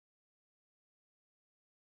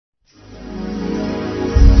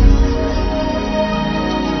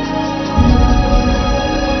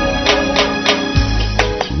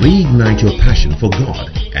reignite your passion for God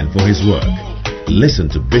and for His work. Listen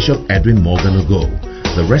to Bishop Edwin Morgan Ogo,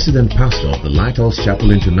 the resident pastor of the Lighthouse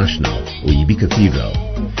Chapel International, Oyibi Cathedral.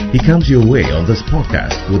 He comes your way on this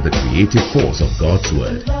podcast with the creative force of God's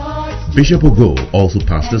Word. Bishop Ogo also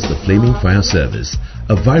pastors the Flaming Fire Service,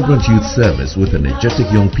 a vibrant youth service with energetic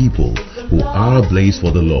young people who are ablaze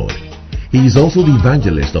for the Lord. He is also the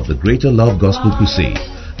evangelist of the Greater Love Gospel Crusade,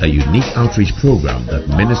 a unique outreach program that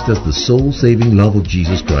ministers the soul-saving love of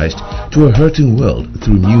Jesus Christ to a hurting world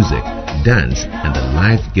through music, dance, and the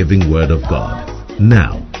life-giving Word of God.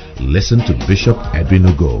 Now, listen to Bishop Edwin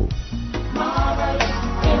Ogo.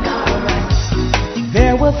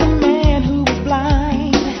 There was a man who was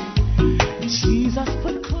blind. Jesus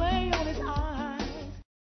put clay on his eyes.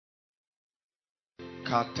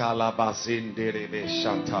 Katalabazinderebe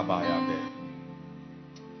shantabayade.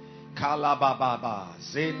 Kalabababa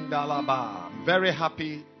zindalaba. I'm very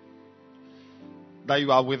happy that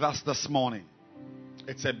you are with us this morning.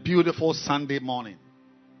 It's a beautiful Sunday morning.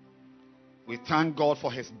 We thank God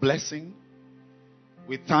for His blessing.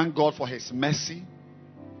 We thank God for His mercy.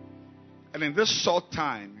 And in this short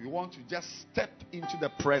time, we want to just step into the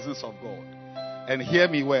presence of God. And hear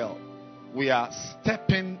me well. We are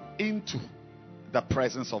stepping into the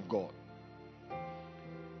presence of God.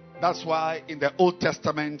 That's why in the Old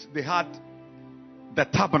Testament, they had the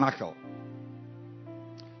tabernacle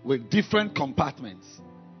with different compartments.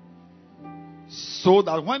 So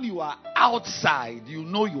that when you are outside, you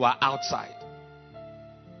know you are outside.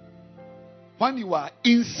 When you are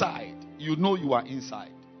inside, you know you are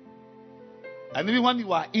inside. And even when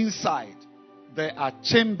you are inside, there are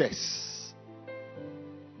chambers.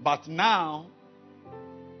 But now,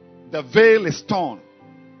 the veil is torn.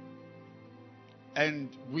 And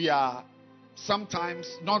we are sometimes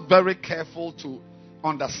not very careful to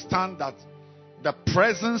understand that the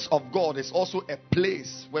presence of God is also a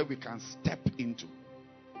place where we can step into.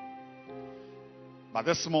 But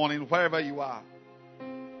this morning, wherever you are,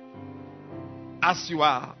 as you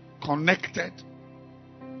are connected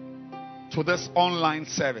to this online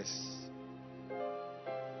service,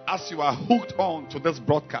 as you are hooked on to this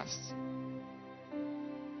broadcast,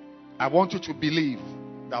 I want you to believe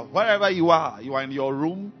that wherever you are in your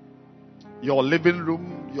room, your living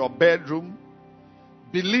room, your bedroom,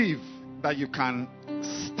 believe that you can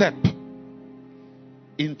step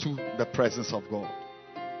into the presence of God.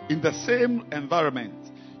 In the same environment,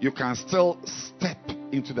 you can still step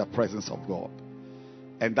into the presence of God.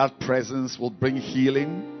 And that presence will bring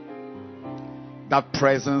healing. That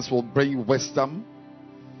presence will bring wisdom.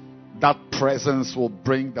 That presence will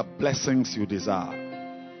bring the blessings you desire.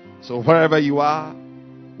 So wherever you are,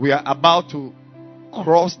 we are about to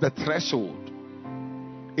cross the threshold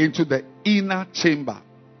into the inner chamber,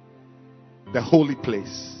 the holy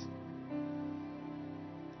place.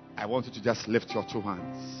 I want you to just lift your two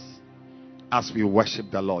hands as we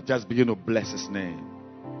worship the Lord. Just begin to bless His name.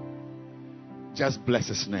 Just bless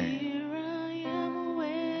His name.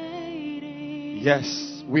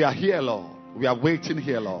 Yes, we are here, Lord. We are waiting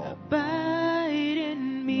here, Lord.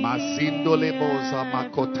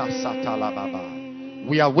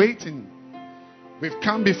 We are waiting. We've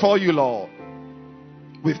come before you, Lord.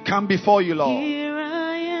 We've come before you, Lord.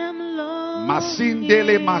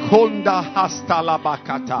 Masindele mahonda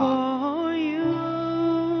hastalabakata.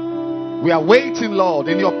 We are waiting, Lord,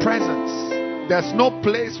 in your presence. There's no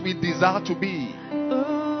place we desire to be.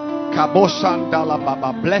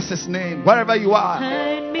 Kaboshandalababa. Bless His name. Wherever you are.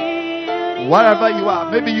 Wherever you are.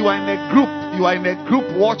 Maybe you are in a group. You are in a group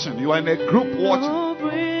watching. You are in a group watching.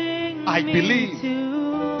 I believe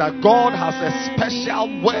that God has a special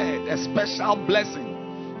word, a special blessing.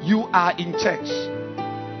 You are in church.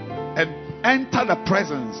 And enter the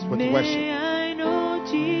presence with worship.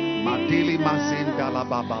 Madili Masindala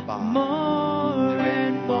Baba. More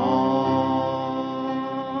and more.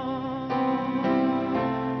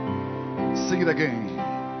 Sing it again.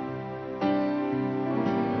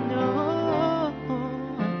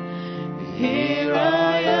 Here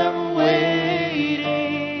I am waiting.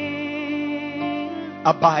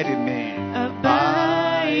 Abide in me.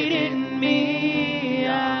 Abide in me,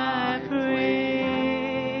 I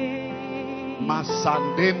pray.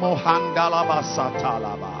 Masandemo handalaba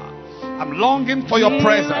satalaba. I'm longing for your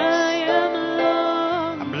presence.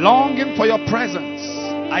 I'm longing for your presence.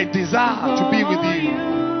 I desire to be with you.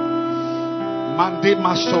 Mande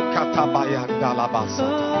mashokata bayandalaba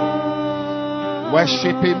sata.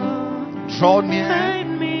 Worship Him. Draw near. Hide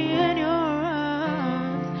me in your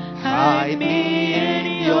arms. Hide me in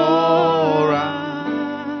your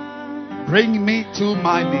arms. Bring me to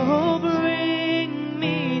my knees. Oh, bring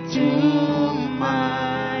me to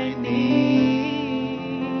my knees.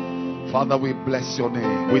 Father, we bless your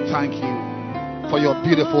name. We thank you for your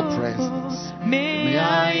beautiful presence. May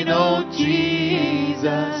I know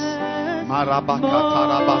Jesus.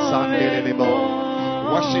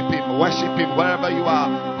 Worship him wherever you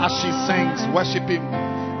are. As she sings, worship him.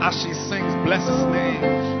 As she sings, bless his name.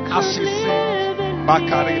 As she sings,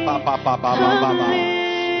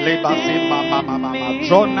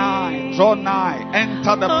 draw nigh,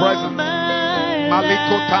 enter the presence.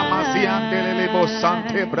 Maliko Tamazian Delebo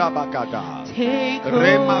Sante Brabakada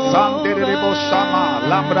Rema Sante Delebo Shama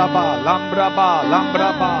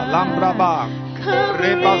Lambraba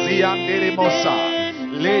Rebazian Delemosa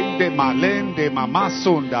Lende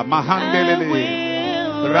Mamasunda Mahandelele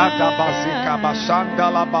Radabazika Bashanda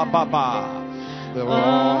La Baba.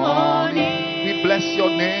 We bless your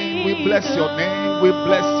name, we bless your name, we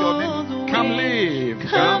bless your name. Come live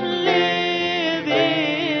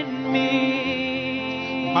in me.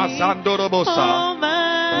 Masandorobosa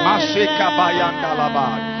Masheka Bayanda Laba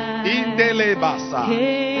Indelebasa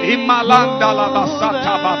Imalanda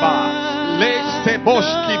Labasata Baba Leste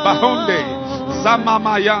Boshki Bahonde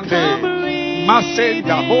Zamamayande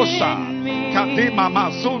Masenda Bosha Kadima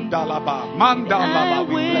Mazunda Laba Manda Laba.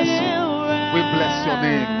 We bless you. We bless your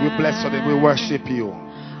name. We bless your name. We worship you.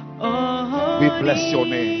 We bless your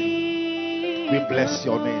name. We bless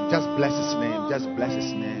your name. Just bless his name. Just bless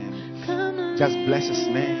his name. Just bless his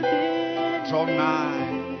name. Draw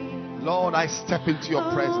nigh. Lord, I step into your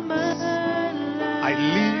presence. I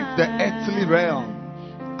leave the earthly realm.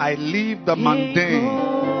 I leave the mundane.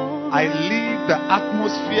 I leave the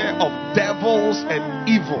atmosphere of devils and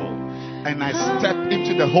evil. And I step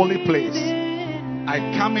into the holy place. I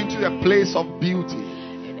come into the place of beauty.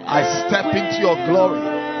 I step into your glory.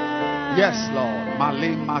 Yes, Lord.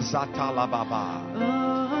 Malima Zatala Baba.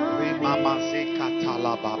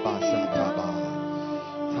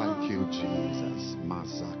 Thank you, Jesus.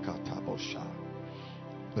 Mazakatabosha.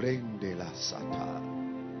 Brendela Sata.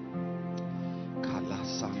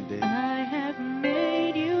 Kalasande. I have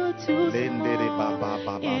made you to Lendere Baba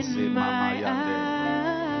Baba Se Mama Yande.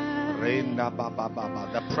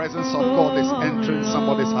 The presence of God is entering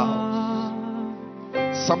somebody's house.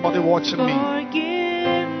 Somebody watching me.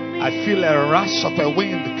 I feel a rush of a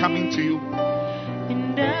wind coming to you.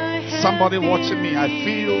 Somebody watching me. I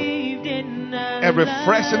feel a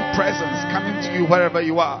refreshing presence coming to you wherever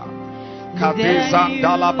you are.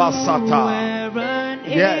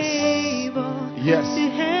 Yes. Yes.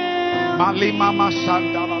 Malima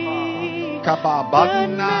Mashandalaba.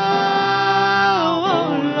 Kababana.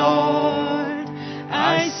 Oh Lord,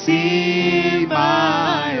 I see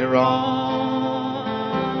my wrong.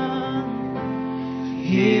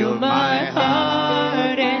 Heal my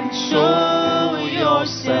heart and show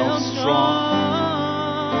yourself strong.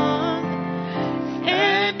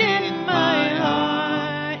 And in my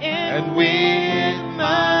heart and with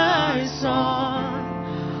my song,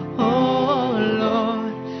 oh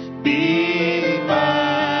Lord, be magnified.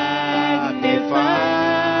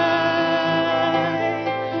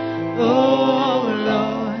 Oh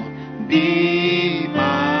Lord, be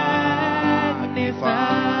magnified.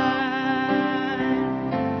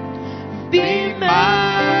 Be magnified.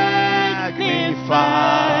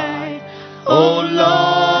 Oh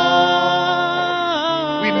Lord,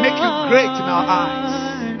 we make you great in our eyes.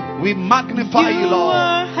 We magnify you, Lord.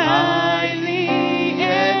 Highly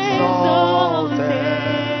exalted.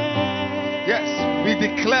 Yes, we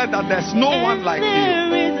declare that there's no one like you.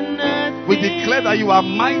 We declare that you are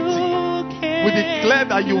mighty. We declare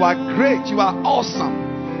that you are great, you are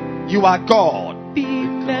awesome, you are God. Be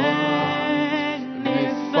magnified,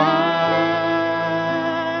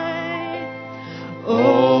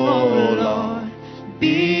 oh Lord,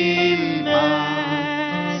 be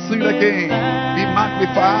magnified. Sing it again. Be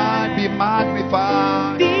magnified, be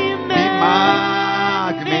magnified, be magnified,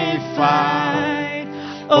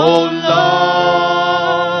 oh Lord,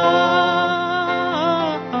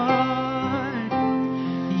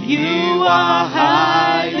 you are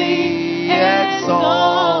highly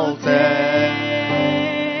exalted,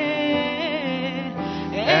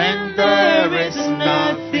 and there is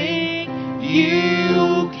nothing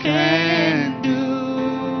you can do.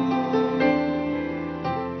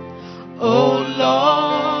 Oh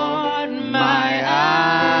Lord, my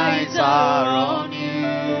eyes are on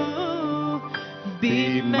you.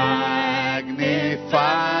 Be magnified.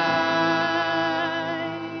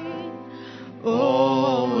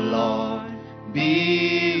 Oh Lord,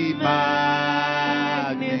 be magnified.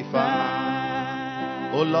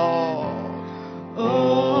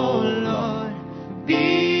 Oh Lord,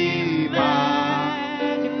 be magnified.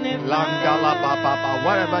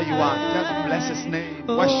 Wherever you are, just bless his name.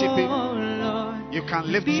 Worship him. You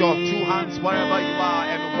can lift your two hands wherever you are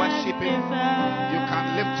and worship Him. You can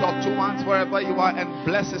lift your two hands wherever you are and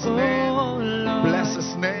bless His name. Bless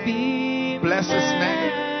His name. Bless His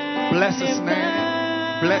name. Bless His name.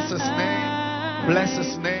 Bless His name. Bless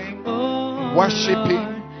His name. Worship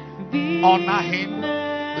Him. Honor Him.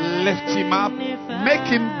 Lift Him up. Make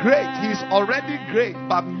Him great. He's already great,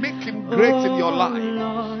 but make Him great in your life.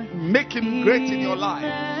 Make Him great in your life.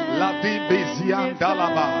 La di bezian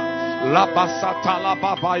dalaba. La basata la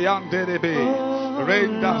babayan derebe.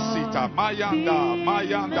 Renda sita mayanda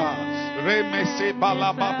mayanda. Remese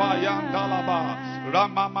bala babayan dalaba.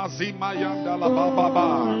 Ramama zima yanda la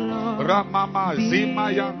baba. Ramama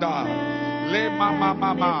zima yanda. Le mama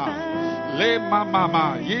mama. Le mama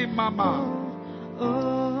mama. Ye mama.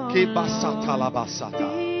 Kebasata la basata.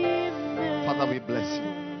 Father, we bless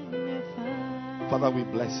you. Father, we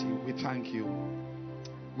bless you. We thank you.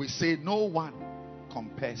 We say no one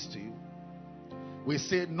compares to you. We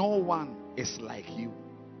say no one is like you.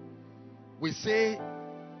 We say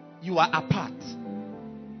you are apart.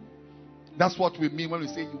 That's what we mean when we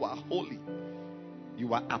say you are holy.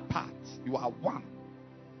 You are apart. You are one.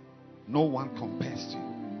 No one compares to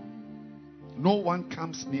you. No one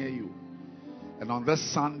comes near you. And on this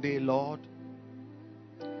Sunday, Lord,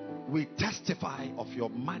 we testify of your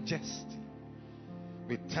majesty.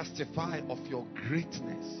 We testify of your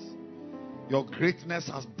greatness. Your greatness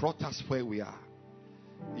has brought us where we are.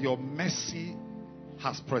 Your mercy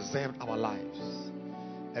has preserved our lives.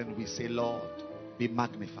 And we say, Lord, be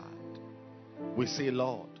magnified. We say,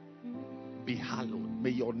 Lord, be hallowed. May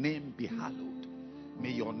your name be hallowed.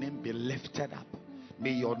 May your name be lifted up.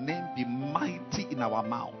 May your name be mighty in our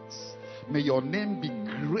mouths. May your name be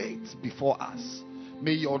great before us.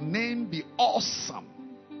 May your name be awesome,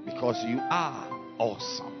 because you are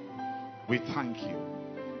awesome. We thank you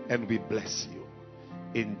and we bless you.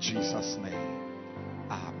 In Jesus' name.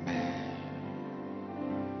 Amen.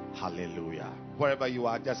 Hallelujah. Wherever you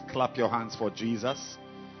are, just clap your hands for Jesus.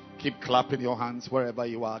 Keep clapping your hands wherever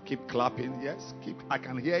you are. Keep clapping. Yes, I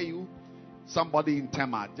can hear you. Somebody in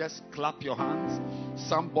Tema, just clap your hands.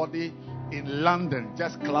 Somebody in London,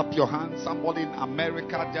 just clap your hands. Somebody in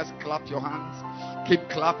America, just clap your hands. Keep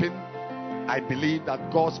clapping. I believe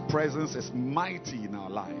that God's presence is mighty in our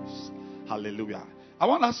lives. Hallelujah. I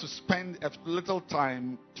want us to spend a little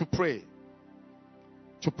time to pray.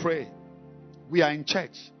 To pray. We are in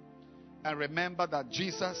church. And remember that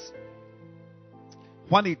Jesus,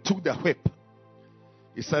 when he took the whip,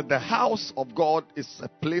 he said, the house of God is a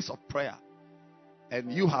place of prayer,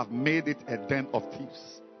 and you have made it a den of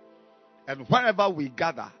thieves. And wherever we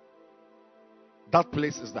gather, that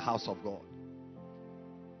place is the house of God.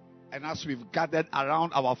 And as we've gathered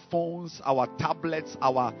around our phones, our tablets,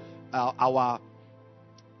 our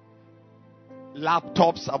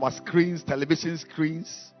laptops, our screens, television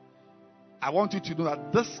screens, I want you to know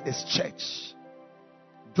that this is church.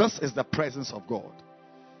 This is the presence of God.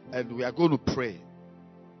 And we are going to pray.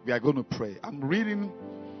 We are going to pray. I'm reading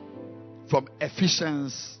from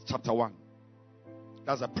Ephesians chapter 1.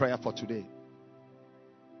 That's a prayer for today.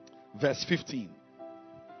 Verse 15.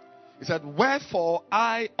 He said, wherefore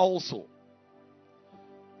I also,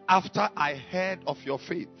 after I heard of your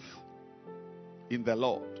faith in the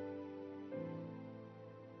Lord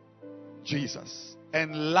Jesus,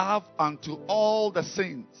 and love unto all the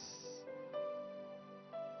saints,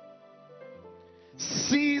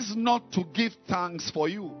 cease not to give thanks for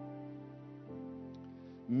you,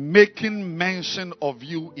 making mention of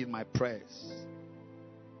you in my prayers,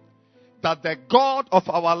 that the God of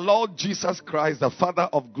our Lord Jesus Christ, the Father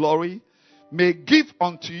of glory, may give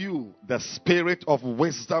unto you the spirit of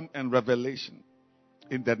wisdom and revelation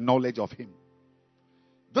in the knowledge of him.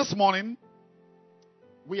 This morning,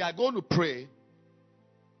 we are going to pray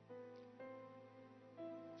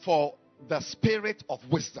for the spirit of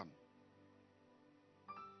wisdom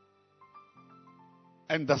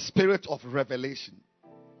and the spirit of revelation.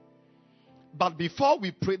 But before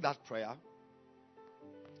we pray that prayer,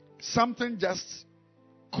 something just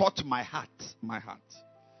caught my heart.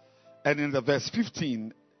 And in the verse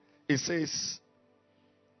 15, it says,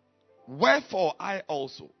 wherefore I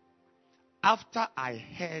also, after I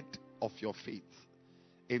heard of your faith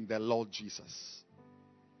in the Lord Jesus,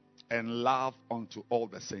 and love unto all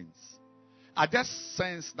the saints. I just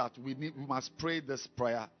sense that we must pray this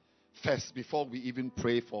prayer first before we even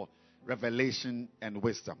pray for revelation and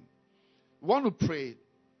wisdom. We want to pray.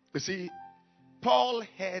 You see, Paul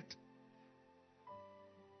heard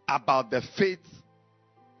about the faith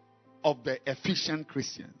of the Ephesian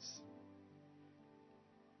Christians.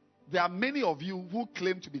 There are many of you who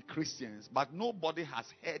claim to be Christians, but nobody has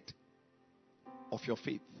heard of your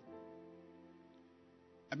faith.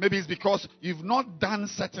 And maybe it's because you've not done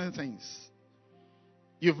certain things.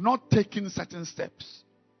 You've not taken certain steps.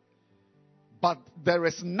 But there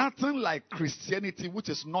is nothing like Christianity which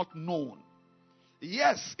is not known.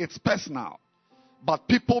 Yes, it's personal, but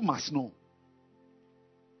people must know.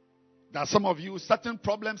 There are some of you, certain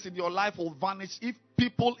problems in your life will vanish if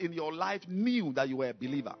people in your life knew that you were a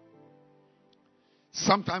believer.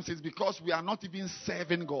 Sometimes it's because we are not even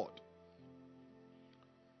serving God.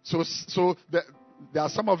 So there are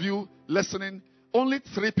some of you listening, only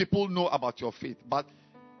 3 people know about your faith, but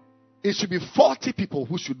it should be 40 people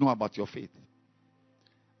who should know about your faith.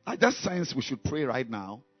 I just sense we should pray right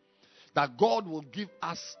now that God will give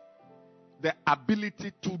us the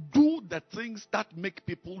ability to do the things that make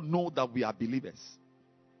people know that we are believers.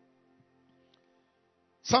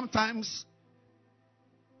 Sometimes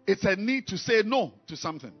it's a need to say no to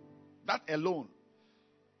something. That alone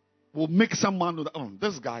will make someone know that, oh,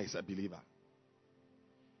 this guy is a believer.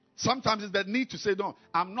 Sometimes it's the need to say, no,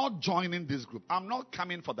 I'm not joining this group. I'm not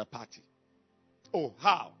coming for the party. Oh,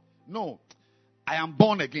 how? No, I am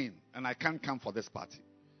born again and I can't come for this party.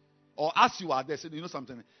 Or as you are there, say, you know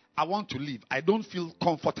something, I want to leave. I don't feel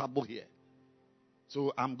comfortable here.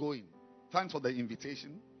 So I'm going. Thanks for the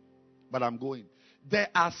invitation, but I'm going. There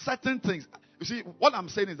are certain things. You see, what I'm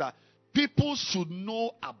saying is that people should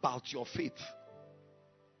know about your faith.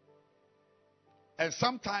 And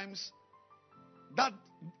sometimes that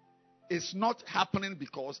is not happening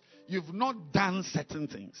because you've not done certain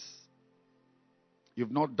things.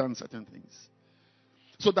 You've not done certain things.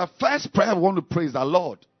 So the first prayer I want to pray is that,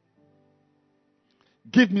 Lord,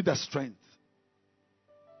 give me the strength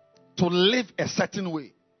to live a certain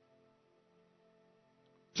way,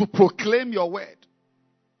 to proclaim your word,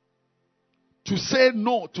 to say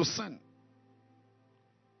no to sin,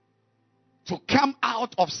 to come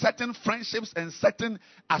out of certain friendships and certain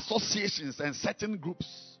associations and certain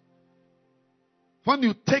groups. When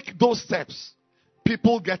you take those steps,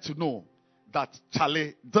 people get to know that,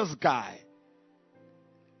 Charlie, this guy,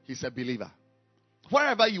 he's a believer.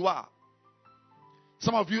 Wherever you are,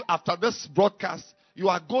 some of you, after this broadcast, you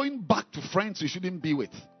are going back to friends you shouldn't be with.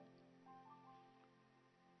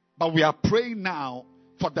 But we are praying now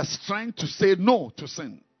for the strength to say no to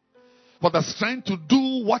sin, for the strength to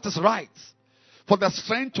do what is right, for the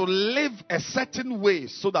strength to live a certain way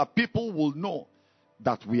so that people will know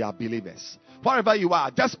that we are believers. Wherever you are,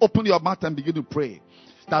 just open your mouth and begin to pray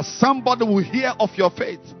that somebody will hear of your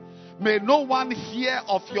faith. May no one hear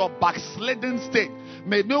of your backslidden state.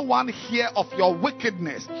 May no one hear of your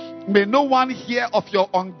wickedness. May no one hear of your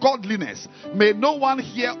ungodliness. May no one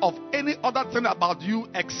hear of any other thing about you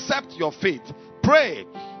except your faith. Pray.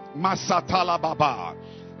 Masatala Baba.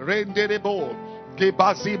 Renderebo.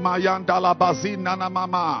 Gebazi mayandala bazina na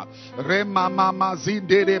mama. Rema mama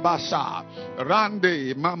zindere basha.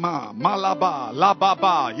 Rande mama malaba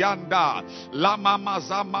lababa yanda. La mama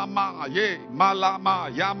za mama ye malama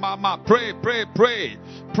ya mama. Pray, pray, pray.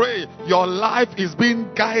 Pray. Your life is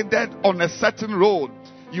being guided on a certain road.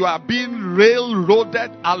 You are being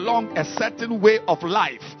railroaded along a certain way of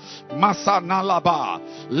life. Masanalaba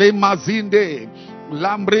le mazinde.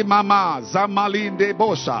 Lambre mama zamalinde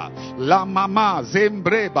bosha la mama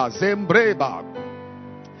zembreba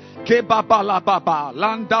kebaba la baba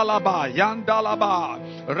landalaba yandalaba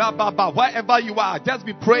rababa. Wherever you are, just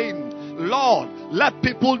be praying, Lord, let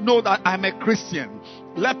people know that I'm a Christian.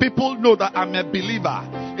 Let people know that I'm a believer.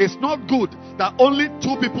 It's not good that only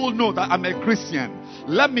 2 people know that I'm a Christian.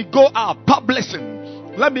 Let me go out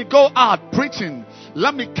publishing. Let me go out preaching.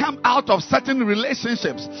 Let me come out of certain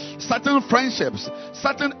relationships, certain friendships,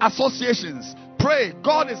 certain associations. Pray.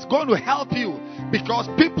 God is going to help you because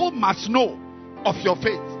people must know of your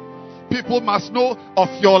faith. People must know of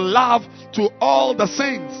your love to all the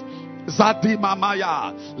saints. Zadi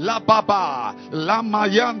mamaya, la baba, la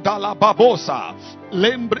mayanda la babosa,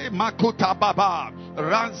 lembre makuta baba,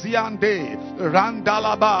 ranziande,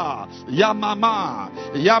 randalaba, yamama,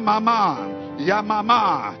 yamama.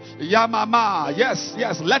 Yamama, Yamama, yes,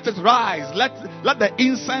 yes, let it rise, let the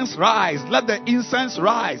incense rise, let the incense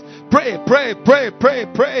rise. Pray, pray, pray, pray,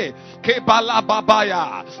 pray. Kebala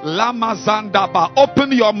babaya, lama zandaba.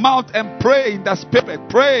 Open your mouth and pray in the spirit.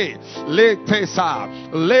 Pray. Le tesa,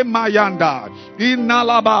 le mayanda,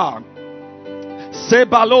 inalaba,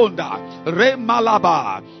 sebalonda,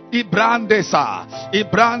 remalaba. Ibrandesa,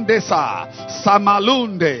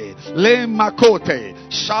 Samalunde, Le Makote,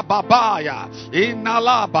 Shababaya,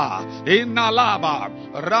 Inalaba,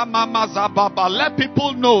 Ramamazababa. Let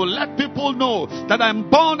people know that I'm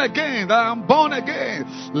born again,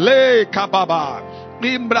 Le Kababa,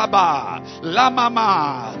 Imbraba, La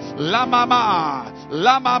Mama,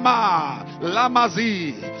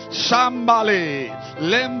 Lamazi, Shambale,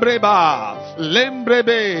 Lembreba,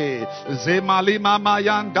 Lembrebe, Zemalima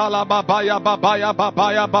Mayandala Babaya Babaya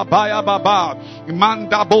Babaya Babaya Baba,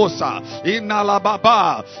 Mandabosa,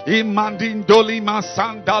 Inalababa, Imandindolima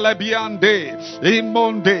Sandalebiande,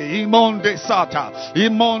 Imonde Sata,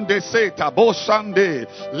 Imonde Seta, Boshande,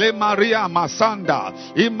 Le Maria Masanda,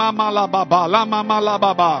 Imamala Baba, Lamamala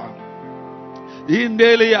Baba.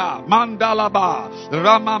 Indelia Mandalaba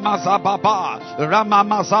Ramamazababa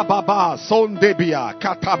Sondebia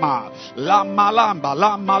Katama Lamalamba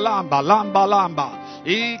Lambalamba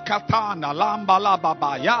Ikatana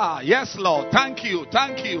Lambalababa. Yeah, yes, Lord. Thank you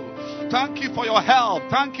for your help.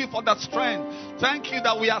 Thank you for that strength. Thank you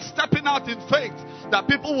that we are stepping out in faith, that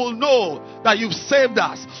people will know that you've saved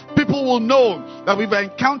us. People will know that we've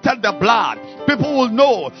encountered the blood. People will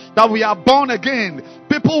know that we are born again.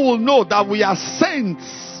 People will know that we are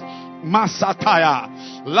saints. Masataya.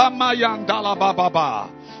 Lamayandala Baba.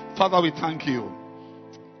 Father, we thank you.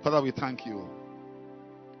 Father, we thank you.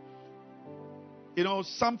 You know,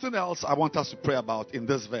 something else I want us to pray about in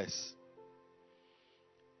this verse,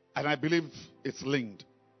 and I believe it's linked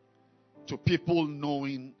to people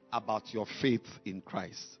knowing about your faith in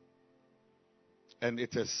Christ. And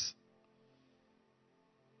it is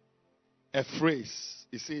a phrase.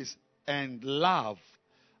 It says, and love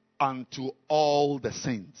unto all the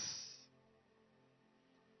saints.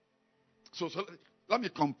 So let me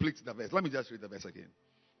complete the verse. Let me just read the verse again.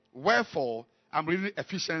 Wherefore, I'm reading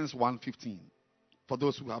Ephesians 1:15 for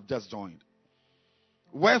those who have just joined.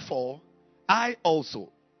 Wherefore, I also,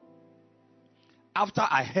 after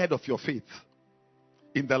I heard of your faith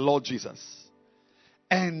in the Lord Jesus,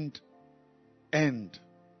 and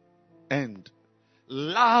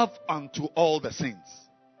love unto all the saints.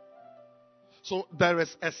 So there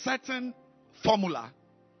is a certain formula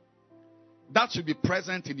that should be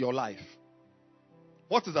present in your life.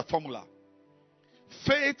 What is the formula?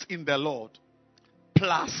 Faith in the Lord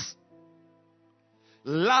plus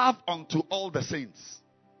love unto all the saints.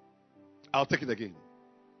 I'll take it again.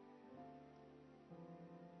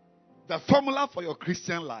 The formula for your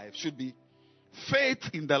Christian life should be faith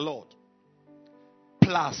in the Lord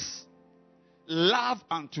plus love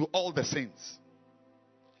unto all the saints.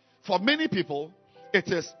 For many people, it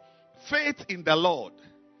is faith in the Lord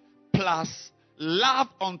plus love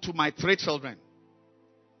unto my 3 children.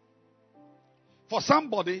 For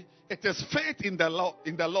somebody, it is faith in the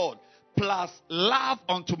Lord plus love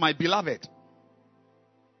unto my beloved.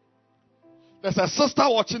 There's a sister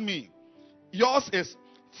watching me. Yours is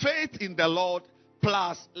faith in the Lord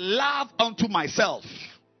plus love unto myself.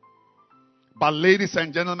 But ladies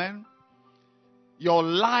and gentlemen, your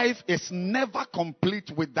life is never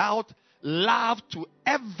complete without love to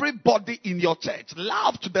everybody in your church.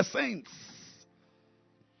 Love to the saints.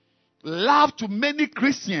 Love to many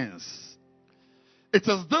Christians. It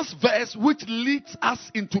is this verse which leads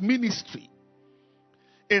us into ministry.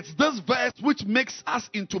 It's this verse which makes us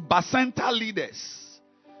into Bacenta leaders,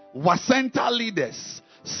 Wacenta leaders,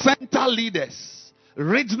 center leaders,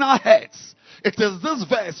 regional heads. It is this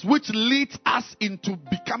verse which leads us into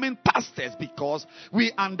becoming pastors, because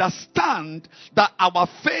we understand that our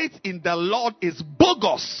faith in the Lord is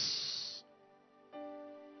bogus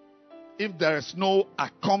if there is no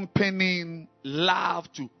accompanying love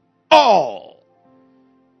to all.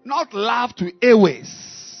 Not love to airways.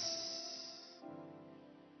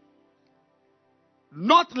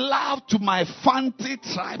 Not love to my fancy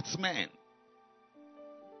tribesmen.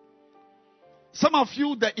 Some of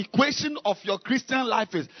you, the equation of your Christian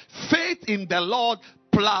life is faith in the Lord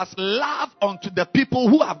plus love unto the people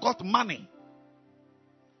who have got money.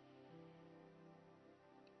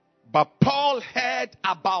 But Paul heard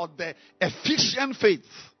about the Ephesian faith,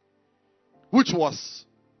 which was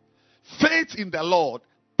faith in the Lord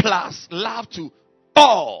plus love to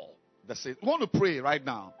all the saints. I want to pray right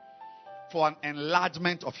now for an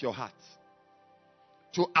enlargement of your heart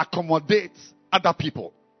to accommodate other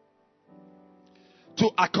people, to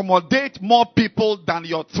accommodate more people than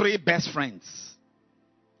your 3 best friends.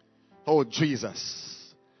 Oh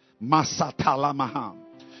Jesus, Masatalamaham.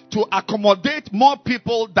 To accommodate more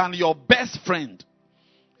people than your best friend,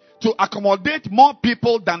 to accommodate more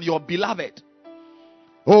people than your beloved.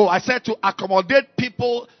 Oh, I said to accommodate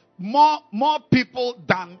people, more people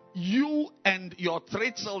than you and your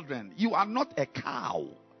 3 children. You are not a cow.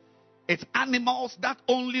 It's animals that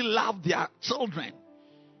only love their children.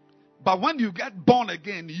 But when you get born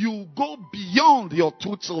again, you go beyond your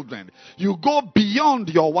 2 children. You go beyond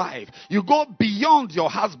your wife. You go beyond your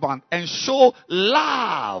husband and show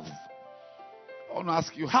love. I want to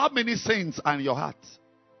ask you, how many saints are in your heart?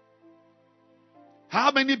 How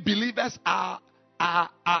many believers are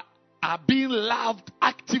being loved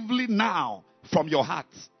actively now from your heart?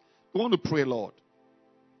 You want to pray, Lord.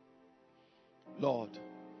 Lord,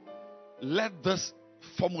 let this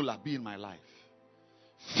formula be in my life.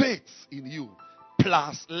 Faith in you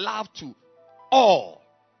plus love to all.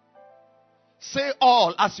 Say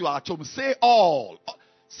all as you are at home. Say all.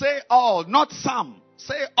 Say all, not some.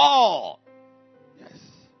 Say all. Yes.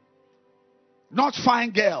 Not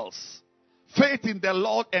fine girls. Faith in the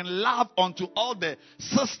Lord and love unto all the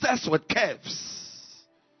sisters with curves.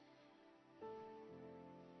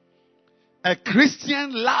 A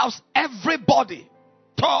Christian loves everybody.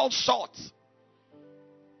 Tall, short.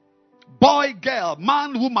 Boy, girl,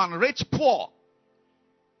 man, woman, rich, poor.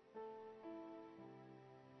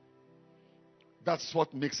 That's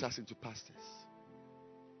what makes us into pastors.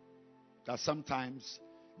 That sometimes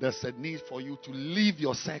there's a need for you to leave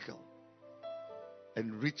your circle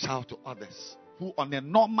and reach out to others who on a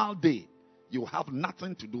normal day you have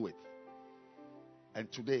nothing to do with. And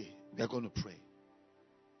today they're going to pray.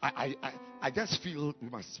 I just feel we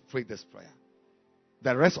must pray this prayer.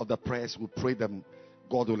 The rest of the prayers we'll pray them,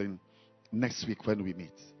 God willing, next week when we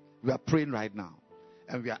meet. We are praying right now.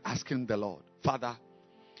 And we are asking the Lord, Father,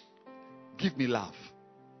 give me love.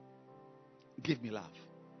 Give me love.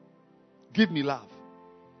 Give me love.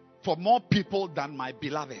 For more people than my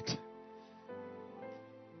beloved.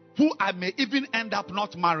 Who I may even end up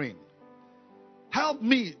not marrying. Help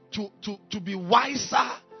me to be wiser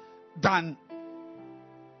than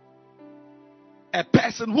a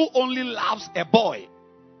person who only loves a boy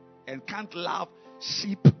and can't love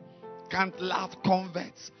sheep, can't love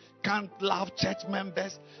converts, can't love church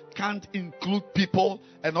members, can't include people,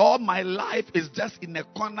 and all my life is just in a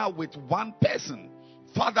corner with one person.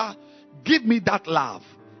 Father, give me that love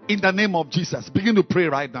in the name of Jesus. Begin to pray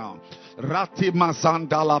right now. Rati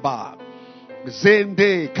Mazandalaba.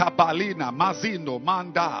 Zende Kabalina Mazino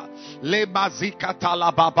Manda Le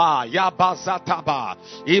Mazikatala Baba Yabazataba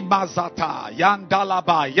Imazata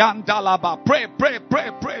Yandalaba. Pray.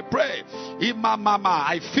 Imamama,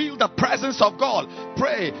 I feel the presence of God.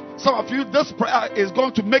 Pray. Some of you, this prayer is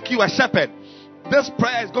going to make you a shepherd. This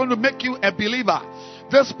prayer is going to make you a believer.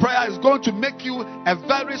 This prayer is going to make you a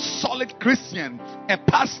very solid Christian, a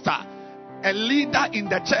pastor, a leader in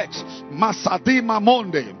the church. Masadima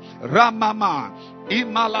Monde, Ramama,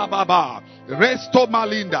 Imalababa, Resto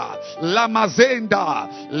Malinda, Lamazenda,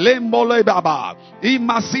 Lembole Baba,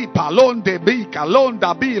 Imasipa, Londe Bika,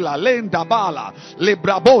 Londa Bila, Lenda Bala,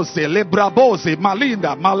 Lebrabose,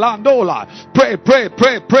 Malinda, Malandola. Pray.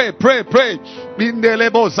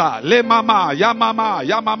 Indelebosa, Le Mama,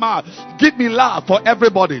 Yamama. Give me love for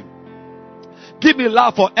everybody. Give me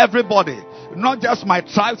love for everybody. Not just my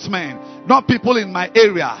tribesmen, not people in my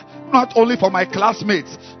area, not only for my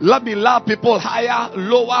classmates. Let me love people higher,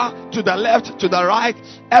 lower, to the left, to the right.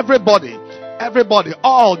 Everybody,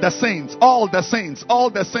 all the saints.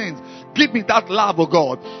 Give me that love, oh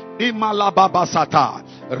God. Imalababasata,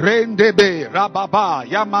 Rendebe, Rababa,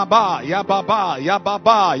 Yamaba,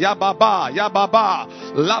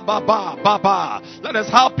 Lababa, Baba. Let us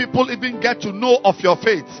help people even get to know of your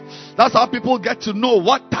faith. That's how people get to know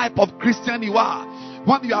what type of Christian you are.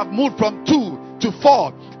 When you have moved from 2 to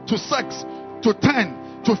 4 to 6 to 10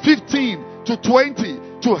 to 15 to 20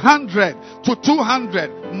 to 100 to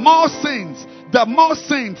 200. More saints. The more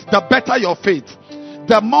saints, the better your faith.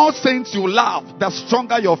 The more saints you love, the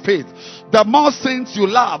stronger your faith. The more saints you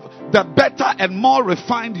love, the better and more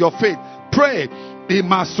refined your faith. Pray.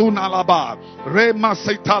 Imasunalaba,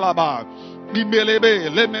 Remasitalaba, Imelebe,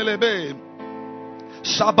 Lemelebe.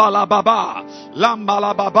 Shabalababa,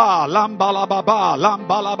 Lambalababa,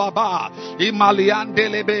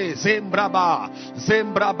 Imaliandelebe, Zembraba,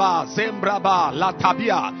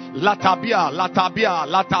 Latabia.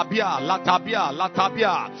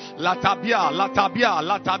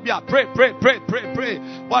 Pray.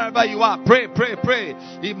 Wherever you are, pray.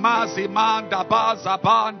 Imazimanda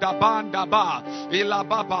Bandaba,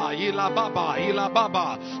 Ilababa,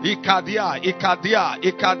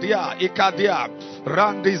 Ikadia.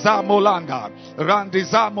 Randiza Molanda,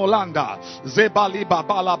 Zebaliba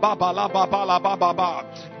Bala.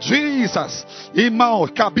 Jesus, Imao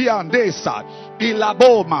Kabiandesa,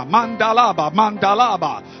 Ilaboma, Mandalaba,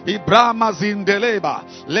 Ibrahima Zindeleba,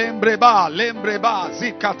 Lembreba,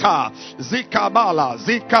 Zikabala,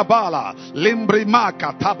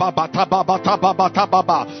 Limbrimaka, Tababa.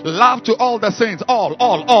 Love to all the saints, all,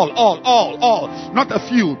 not a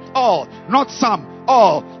few, all, not some.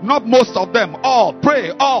 all, not most of them, all,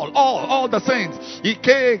 pray, all the saints.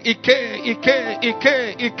 Ike,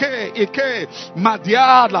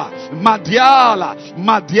 Madiala,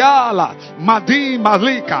 Madi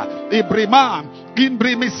Malika, Ibriman,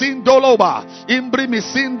 Imbrimisindoloba,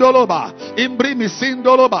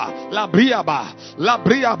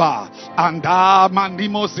 Labriaba, Anda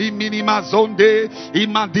Manimos Minima Zonde,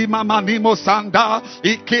 Imadima Manimo Sanda,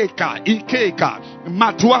 Ikeka,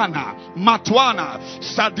 Matuana,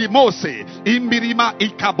 Sadimose, Imbirima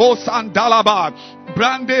Ikabos Andalaba,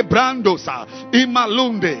 Brande Brandosa,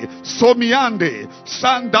 Imalunde, Somiande,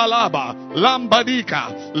 Sandalaba,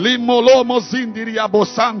 Lambadika, Limolomo Zindiria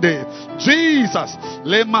Bosande, Jesus,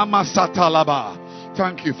 Lemama Satalaba.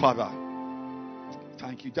 Thank you, Father.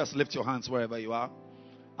 Thank you. Just lift your hands wherever you are.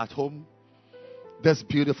 At home, this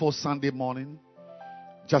beautiful Sunday morning,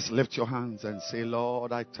 just lift your hands and say,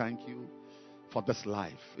 Lord, I thank you for this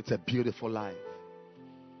life. It's a beautiful life.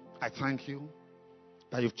 I thank you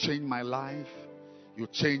that you've changed my life.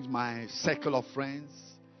 You've changed my circle of friends.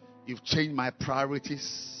 You've changed my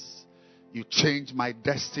priorities. You changed my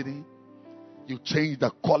destiny. You changed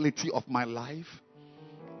the quality of my life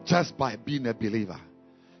just by being a believer.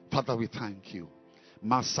 Father, we thank you.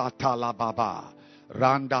 Masata la baba,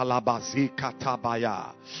 randa la bazika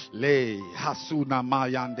tabaya, le hasuna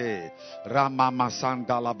mayande, rama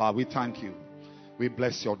masanda la ba. We thank you. We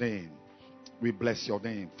bless your name. We bless your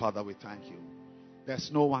name. Father, we thank you. There's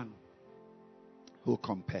no one who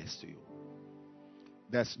compares to you.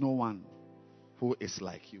 There's no one who is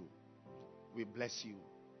like you. We bless you.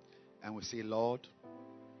 And we say, Lord,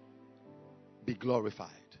 be glorified.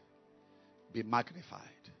 Be magnified.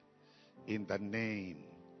 In the name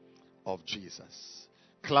of Jesus.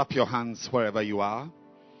 Clap your hands wherever you are.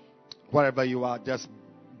 Wherever you are, just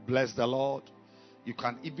bless the Lord. You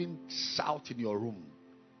can even shout in your room.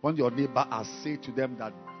 When your neighbor has said to them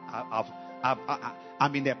that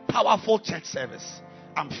I'm in a powerful church service.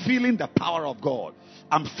 I'm feeling the power of God.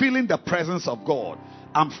 I'm feeling the presence of God.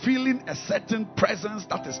 I'm feeling a certain presence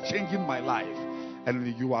that is changing my life.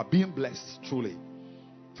 And you are being blessed truly.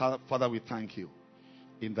 Father, we thank you.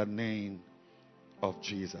 In the name of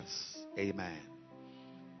Jesus. Amen.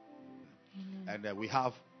 And we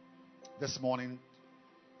have this morning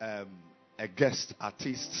a guest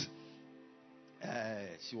artist.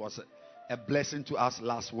 She was a blessing to us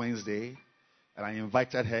last Wednesday. And I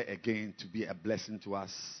invited her again to be a blessing to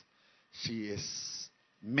us. She is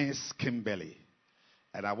Miss Kimberly.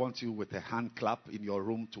 And I want you with a hand clap in your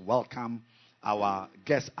room to welcome our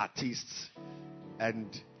guest artist and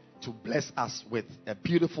to bless us with a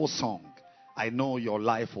beautiful song. I know your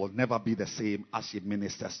life will never be the same as she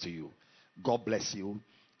ministers to you. God bless you.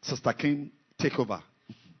 Sister Kim, take over.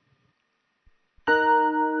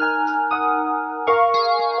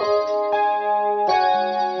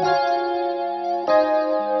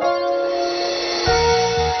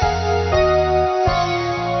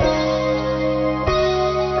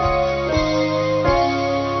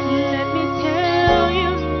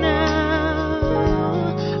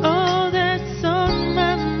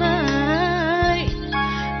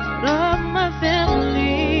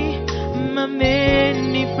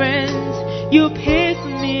 You picked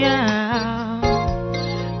me out.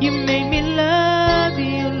 You made me love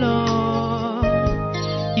you, Lord.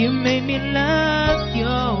 You made me love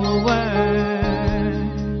your word.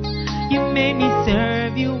 You made me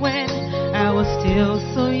serve you when I was still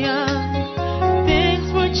so young.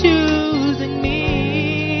 Thanks for choosing me.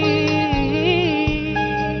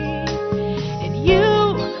 And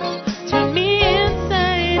you turned me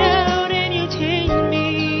inside out and you changed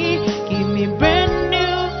me. Gave me brand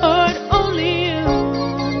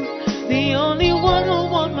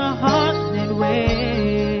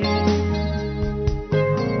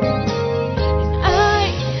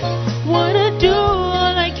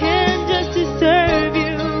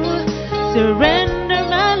surrender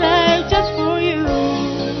my life just for you,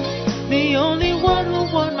 the only one who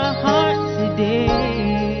won my heart today.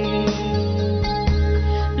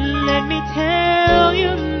 Let me tell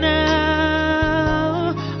you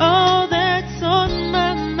now all that's on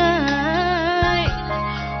my mind.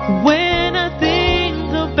 When I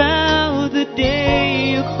think about the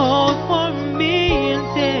day you called for me and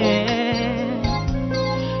said,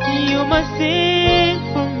 you must sing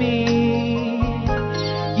for me.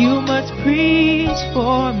 You must preach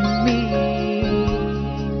for me.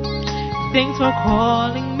 Thanks for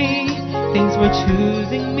calling me. Thanks for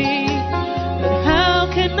choosing me. But how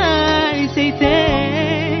can I say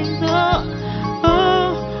thanks?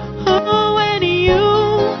 When you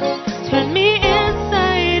turned me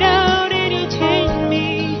inside out and you changed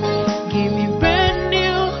me. Give me brand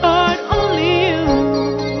new heart, only you.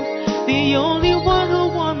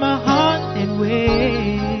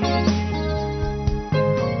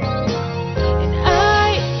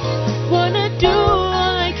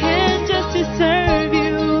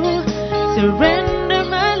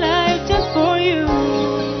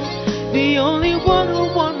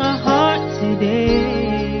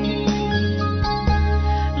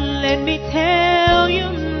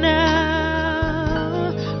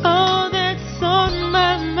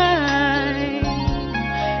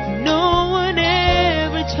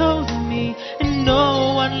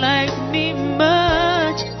 one like me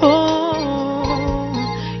much. Oh,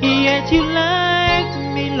 yet you liked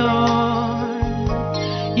me,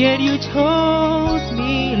 Lord. Yet you chose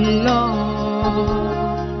me,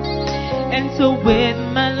 Lord. And so with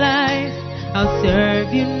my life, I'll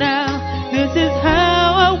serve you now. This is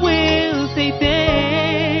how I will say thanks.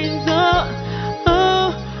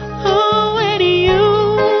 And you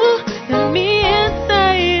turned me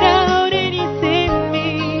inside out and you saved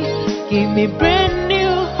me. Gave me brand new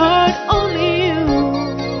heart, only you.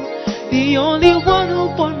 The only one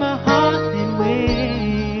who bore my heart and weight.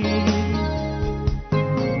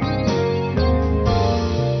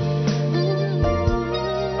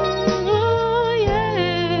 Oh, yeah.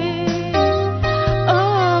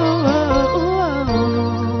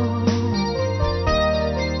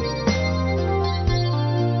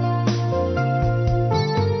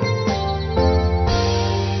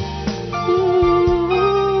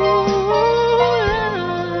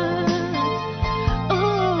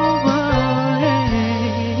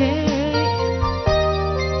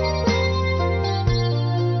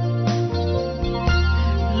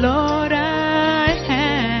 Lord, I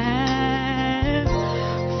have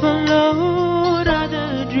followed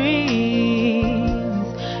other dreams.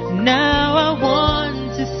 Now I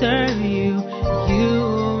want to serve you,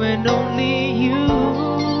 you and only you.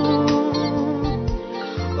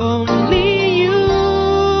 Only you.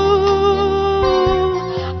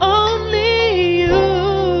 Only you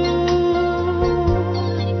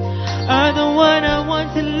are the one I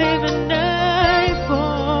want to live and die for.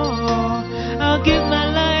 I'll give my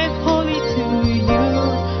life wholly to you.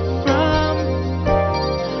 From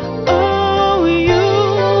oh, you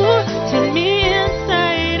turned me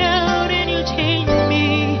inside out and you changed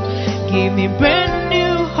me. Gave me brand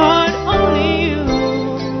new heart, only you.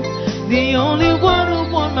 The only one who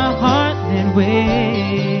bore my heart that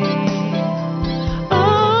way.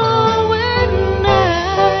 Oh, when I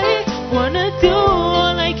wanna do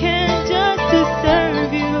all I can just to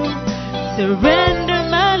serve you, surrender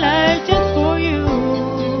my life just for you.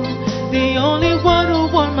 The only one who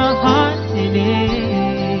won my heart today.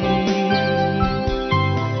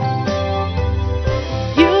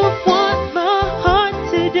 You won my heart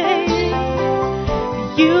today.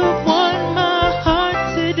 You won my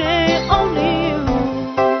heart today. Only you.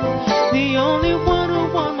 The only one who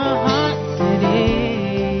won my heart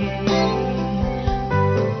today.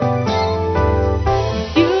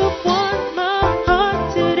 You won my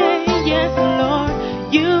heart today. Yes, Lord.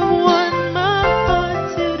 You won my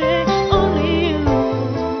heart today. Only you.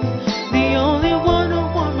 The only one who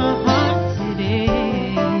won my heart today.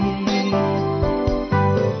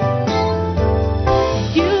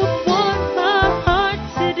 You won my heart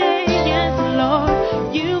today. Yes, Lord.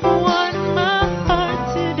 You won my heart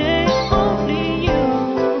today. Only you.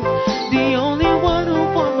 The only one who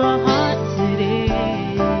won my heart today.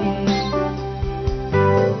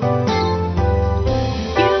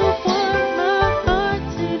 You won my heart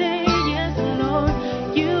today, yes, Lord.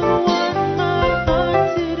 You won my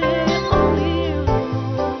heart today, only you.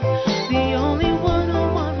 The only one who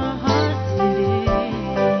won my heart today.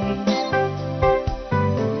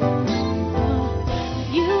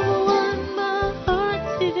 You won my heart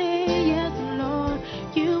today, yes, Lord.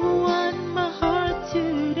 You won my heart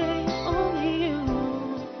today, only you.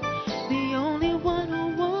 The only one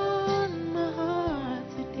who won my heart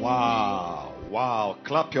today. Wow, wow.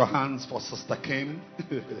 Clap your hands for Sister Kim.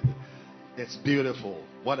 It's beautiful.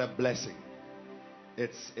 What a blessing.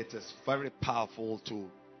 It is very powerful to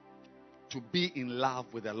be in love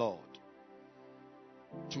with the Lord.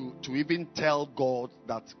 To even tell God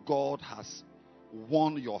that God has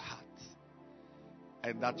won your heart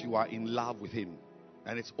and that you are in love with Him.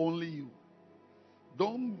 And it's only you.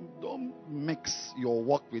 Don't mix your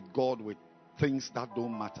walk with God with things that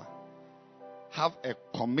don't matter. Have a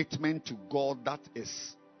commitment to God that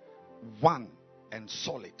is one and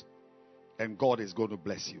solid, and God is going to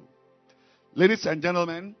bless you. Ladies and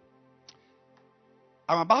gentlemen,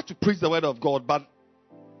 I'm about to preach the word of God, but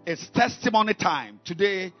it's testimony time.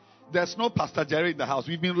 Today, there's no Pastor Jerry in the house.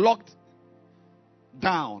 We've been locked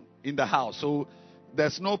down in the house, so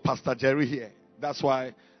there's no Pastor Jerry here. That's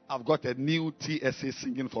why I've got a new TSA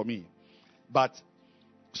singing for me. But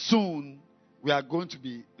soon, we are going to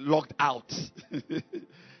be locked out.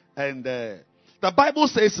 And the Bible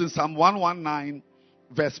says in Psalm 119,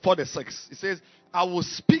 verse 46, it says, I will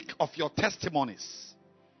speak of your testimonies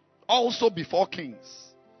also before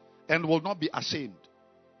kings and will not be ashamed.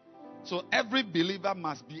 So every believer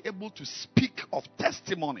must be able to speak of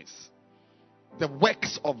testimonies, the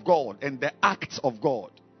works of God and the acts of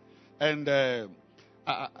God. And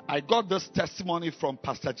I got this testimony from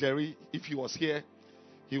Pastor Jerry, if he was here.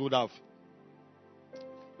 he would have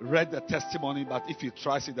read the testimony, but if he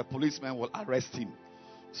tries it, the policeman will arrest him.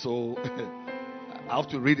 So I have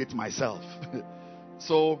to read it myself.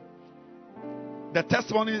 So the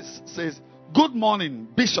testimony says, "Good morning,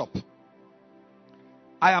 Bishop.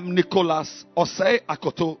 I am Nicholas Osei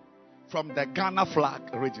Akoto from the Ghana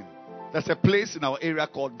Flag region." There's a place in our area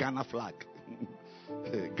called Ghana Flag.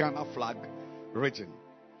 Ghana Flag region.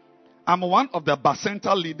 I'm one of the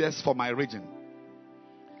Bacenta leaders for my region.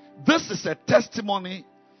 This is a testimony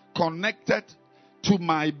connected to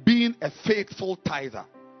my being a faithful tither.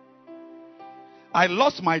 I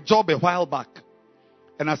lost my job a while back,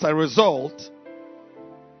 and as a result,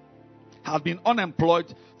 had been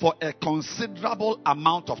unemployed for a considerable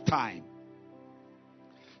amount of time.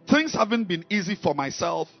 Things haven't been easy for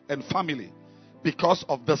myself and family because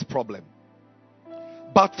of this problem.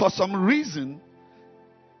 But for some reason,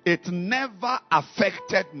 it never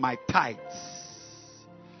affected my tithes.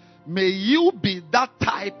 May you be that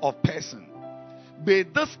type of person. May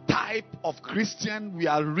this type of Christian we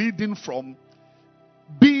are reading from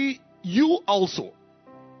be you also.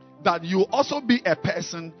 That you also be a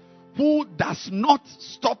person who does not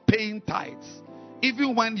stop paying tithes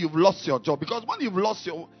even when you've lost your job. Because when you've lost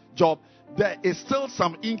your job, there is still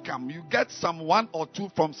some income. You get some 1 or 2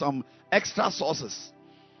 from some extra sources.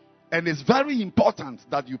 And it's very important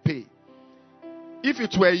that you pay. If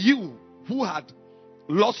it were you who had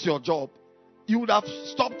lost your job, you would have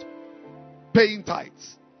stopped paying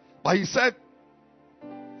tithes. But he said,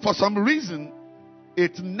 for some reason,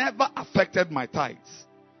 it never affected my tithes.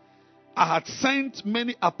 I had sent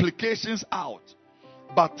many applications out,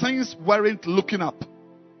 but things weren't looking up.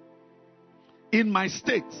 In my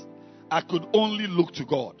state, I could only look to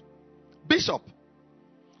God. Bishop,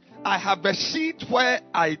 I have a sheet where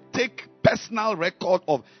I take personal record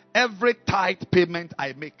of every tithe payment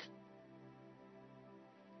I make.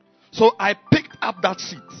 So I picked up that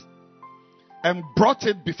sheet and brought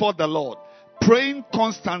it before the Lord, praying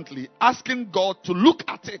constantly, asking God to look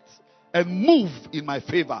at it and move in my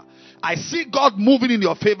favor. I see God moving in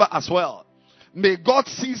your favor as well. May God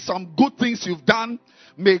see some good things you've done.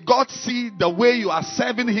 May God see the way you are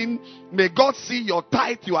serving Him. May God see your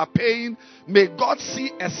tithe you are paying. May God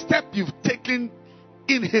see a step you've taken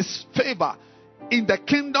in His favor, in the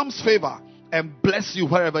kingdom's favor, and bless you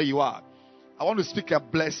wherever you are. I want to speak a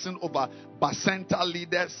blessing over Bacenta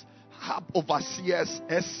leaders, hub overseers,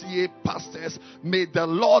 SCA pastors. May the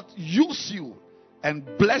Lord use you and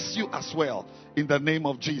bless you as well in the name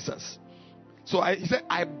of Jesus. So he said,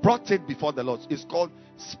 I brought it before the Lord. It's called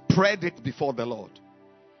spread it before the Lord.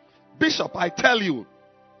 Bishop, I tell you,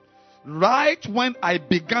 right when I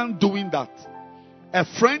began doing that, a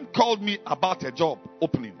friend called me about a job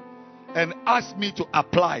opening and asked me to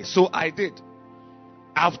apply. So I did.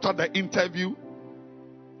 After the interview,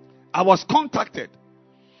 I was contacted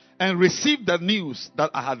and received the news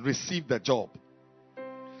that I had received the job.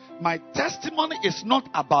 My testimony is not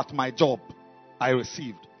about my job I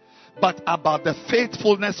received, but about the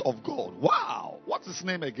faithfulness of God. Wow. What's his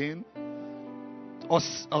name again?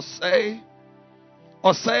 Osei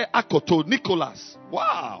Akoto, Nicholas.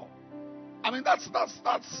 Wow. I mean, that's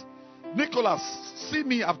Nicholas. See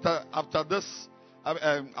me after this.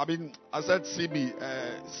 I said, see me.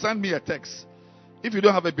 Send me a text. If you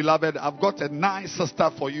don't have a beloved, I've got a nice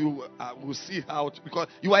sister for you. We'll see how because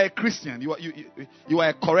you are a Christian. You are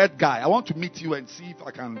a correct guy. I want to meet you and see if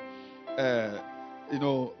I can,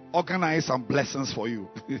 organize some blessings for you.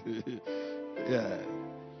 Yeah.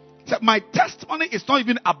 So my testimony is not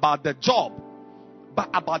even about the job, but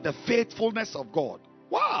about the faithfulness of God.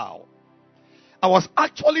 Wow. I was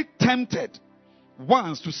actually tempted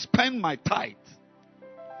once to spend my tithe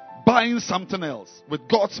buying something else with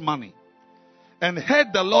God's money, and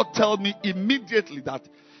heard the Lord tell me immediately that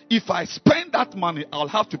if I spend that money, I'll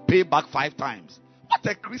have to pay back 5 times. What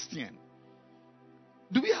a Christian.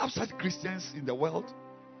 Do we have such Christians in the world?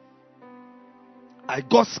 I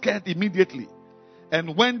got scared immediately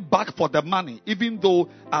and went back for the money, even though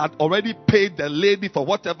I had already paid the lady for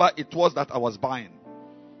whatever it was that I was buying.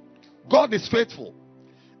 God is faithful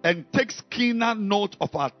and takes keener note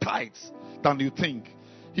of our tithes than you think.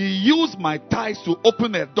 He used my tithes to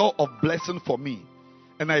open a door of blessing for me.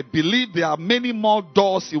 And I believe there are many more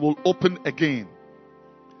doors He will open again.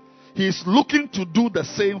 He is looking to do the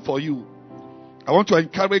same for you. I want to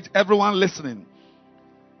encourage everyone listening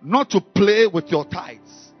not to play with your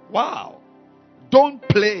tithes. Wow. Don't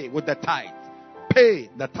play with the tithe. Pay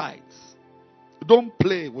the tithes. Don't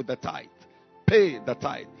play with the tithe. Pay the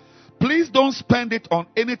tithe. Please don't spend it on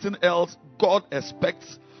anything else. God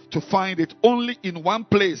expects to find it only in one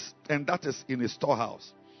place, and that is in His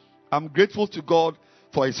storehouse. I'm grateful to God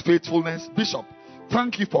for his faithfulness. Bishop,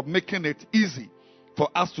 thank you for making it easy for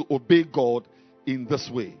us to obey God in this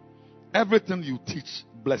way. Everything you teach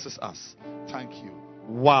blesses us. Thank you.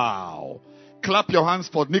 Wow. Clap your hands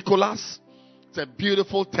for Nicholas. It's a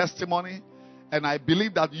beautiful testimony. And I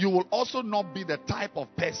believe that you will also not be the type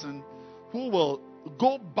of person who will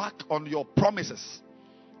go back on your promises.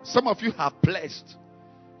 Some of you have pledged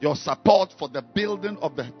your support for the building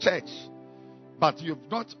of the church, but you've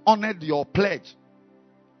not honored your pledge.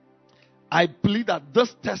 I believe that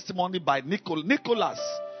this testimony by Nicholas,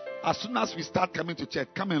 as soon as we start coming to church,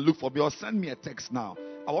 come and look for me or send me a text now.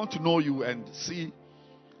 I want to know you and see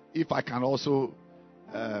if I can also.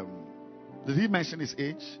 Did he mention his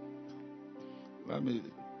age? Let me.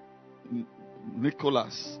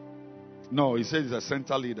 Nicholas. No, he says he's a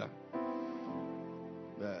center leader.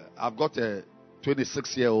 I've got a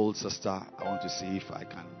 26-year-old sister. I want to see if I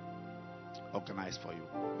can organize for you.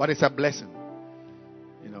 But it's a blessing.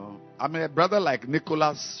 You know, I mean, a brother like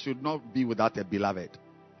Nicholas should not be without a beloved.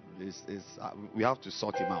 We have to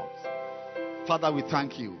sort him out. Father, we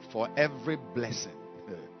thank you for every blessing.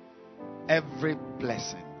 Every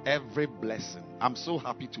blessing. Every blessing. I'm so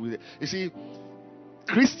happy to. You see,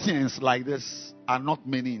 Christians like this are not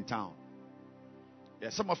many in town. Yeah,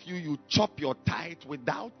 some of you chop your tithe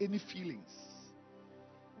without any feelings.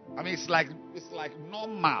 I mean, it's like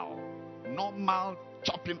normal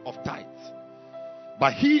chopping of tithe.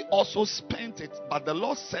 But he also spent it. But the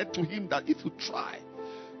Lord said to him that if you try,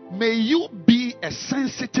 may you be a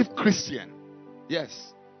sensitive Christian.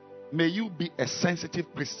 Yes, may you be a sensitive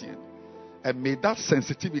Christian, and may that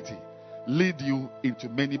sensitivity lead you into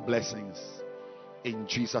many blessings. In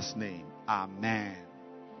Jesus' name, amen.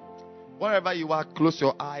 Wherever you are, close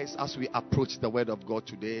your eyes as we approach the word of God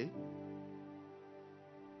today.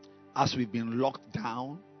 As we've been locked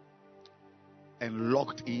down and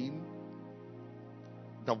locked in,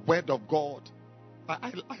 the word of God.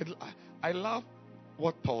 I love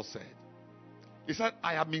what Paul said. He said,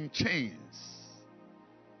 I am in chains,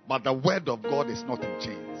 but the word of God is not in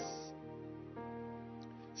chains.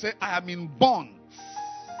 Say, I am in bonds,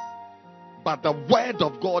 but the word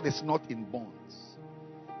of God is not in bonds.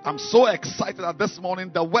 I'm so excited that this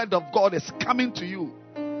morning the word of God is coming to you.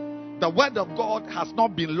 The word of God has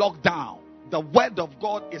not been locked down. The word of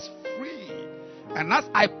God is free. And as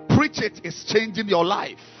I preach it, it's changing your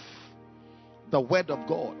life. The word of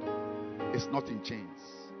God is not in chains.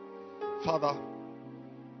 Father,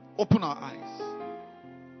 open our eyes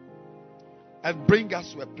and bring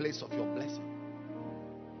us to a place of your blessing.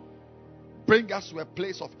 Bring us to a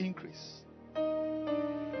place of increase.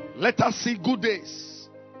 Let us see good days.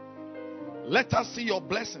 Let us see your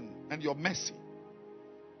blessing and your mercy.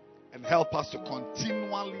 And help us to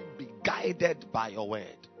continually be guided by your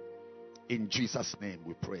word. In Jesus' name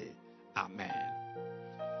we pray. Amen.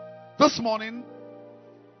 This morning,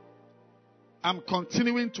 I'm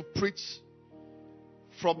continuing to preach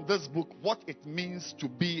from this book what it means to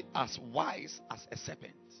be as wise as a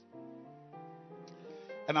serpent.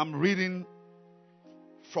 And I'm reading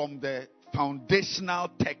from the foundational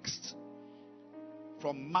text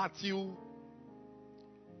from Matthew,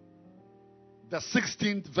 the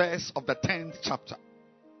 16th verse of the 10th chapter.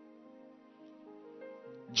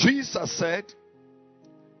 Jesus said,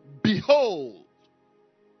 behold,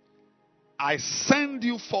 I send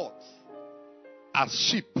you forth as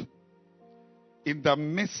sheep in the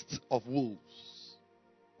midst of wolves.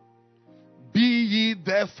 Be ye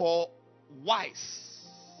therefore wise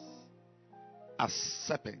as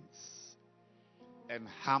serpents and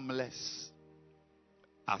harmless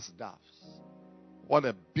as doves. What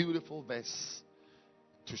a beautiful verse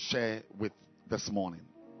to share with this morning.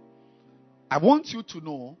 I want you to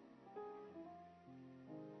know,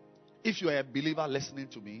 if you are a believer listening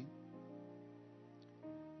to me,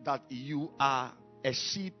 that you are a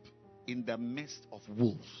sheep in the midst of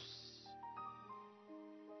wolves.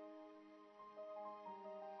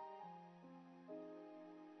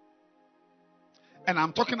 And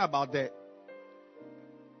I'm talking about the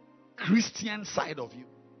Christian side of you.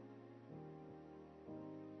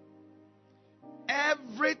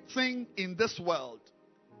 Everything in this world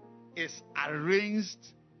is arranged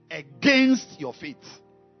against your faith.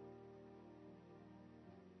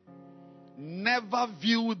 Never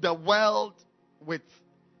view the world with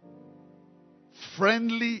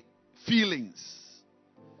friendly feelings.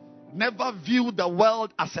 Never view the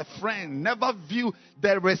world as a friend. Never view,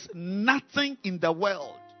 there is nothing in the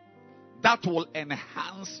world that will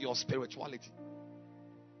enhance your spirituality.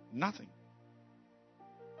 Nothing.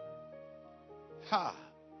 Ha.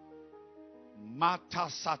 Mata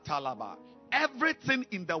satalaba. Everything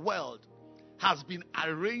in the world has been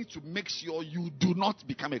arranged to make sure you do not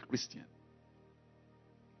become a Christian.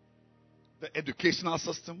 The educational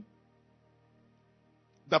system,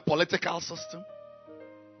 the political system,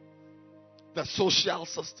 the social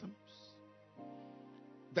systems,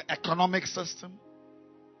 the economic system.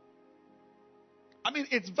 I mean,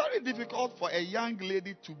 it's very difficult for a young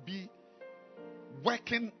lady to be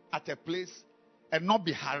working at a place and not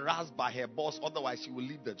be harassed by her boss, otherwise she will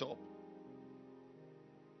leave the job.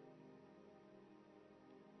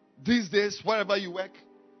 These days, wherever you work,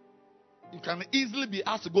 you can easily be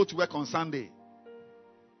asked to go to work on Sunday.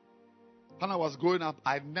 When I was growing up,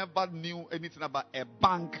 I never knew anything about a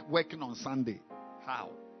bank working on Sunday. How?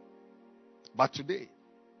 But today,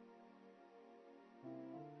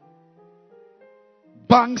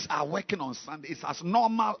 banks are working on Sunday. It's as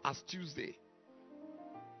normal as Tuesday.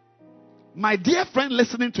 My dear friend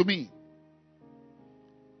listening to me,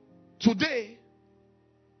 today,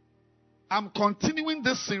 I'm continuing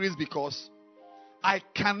this series because I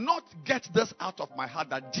cannot get this out of my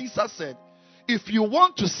heart that Jesus said, if you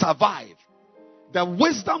want to survive, the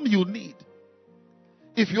wisdom you need,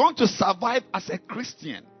 if you want to survive as a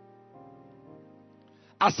Christian,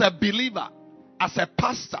 as a believer, as a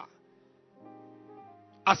pastor,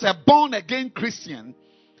 as a born again Christian,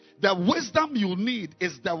 the wisdom you need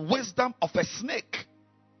is the wisdom of a snake.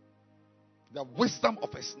 The wisdom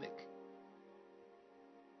of a snake.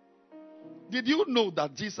 Did you know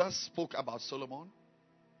that Jesus spoke about Solomon?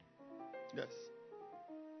 Yes.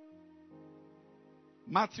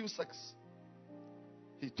 Matthew 6.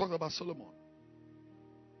 He talked about Solomon.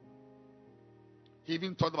 He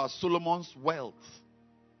even talked about Solomon's wealth,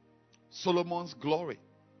 Solomon's glory.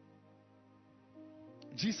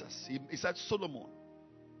 Jesus, he said Solomon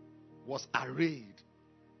was arrayed.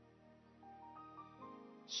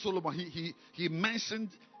 Solomon, he mentioned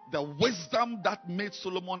the wisdom that made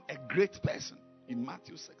Solomon a great person in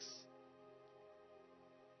Matthew 6.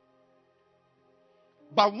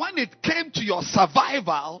 But when it came to your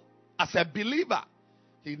survival as a believer,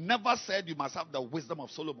 he never said you must have the wisdom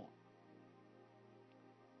of Solomon.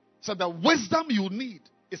 So the wisdom you need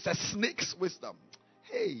is a snake's wisdom.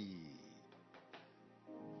 Hey.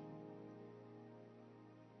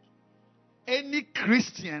 Any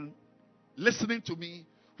Christian listening to me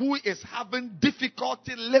who is having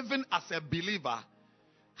difficulty living as a believer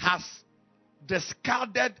has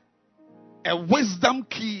discarded a wisdom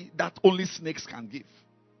key that only snakes can give.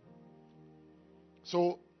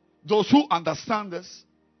 So, those who understand this,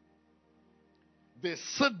 they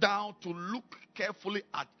sit down to look carefully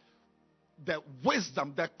at the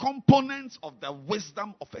wisdom, the components of the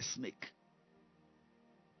wisdom of a snake.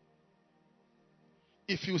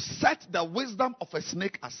 If you set the wisdom of a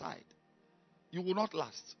snake aside, you will not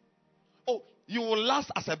last. Oh, you will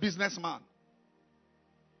last as a businessman.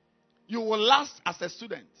 You will last as a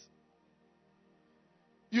student.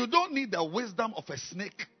 You don't need the wisdom of a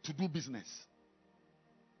snake to do business.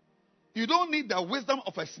 You don't need the wisdom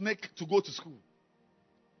of a snake to go to school.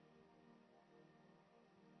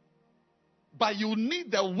 But you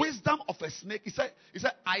need the wisdom of a snake. He said,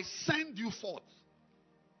 I send you forth.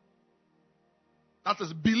 That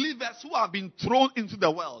is believers who have been thrown into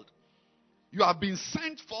the world. You have been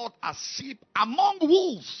sent forth as sheep among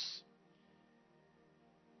wolves.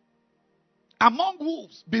 Among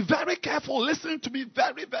wolves. Be very careful. Listen to me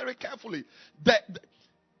very, very carefully. The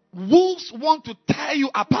wolves want to tear you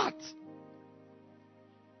apart.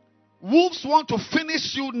 Wolves want to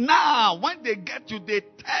finish you now. When they get you, they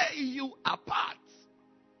tear you apart.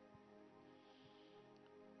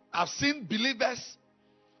 I've seen believers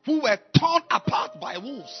who were torn apart by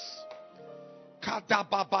wolves.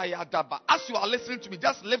 As you are listening to me,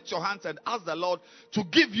 just lift your hands and ask the Lord to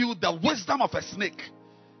give you the wisdom of a snake.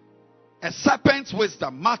 A serpent's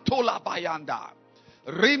wisdom. Matola bayanda.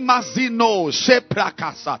 Rimazino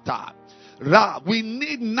sheprakasata. We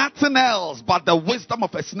need nothing else but the wisdom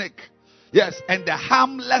of a snake. Yes, and the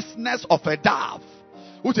harmlessness of a dove,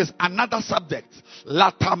 which is another subject.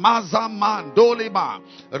 Latamaza mandolima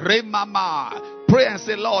remama. Pray and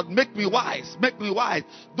say, Lord, make me wise. Make me wise.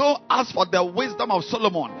 Don't ask for the wisdom of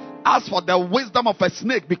Solomon. Ask for the wisdom of a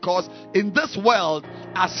snake, because in this world,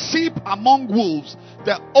 as sheep among wolves,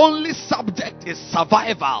 the only subject is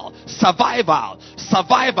survival. Survival.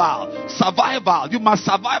 Survival. Survival. You must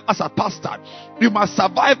survive as a pastor. You must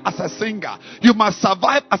survive as a singer. You must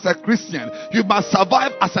survive as a Christian. You must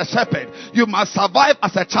survive as a shepherd. You must survive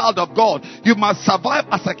as a child of God. You must survive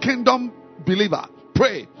as a kingdom believer.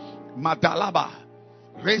 Pray. Madalaba.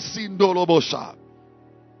 Resindolobosha.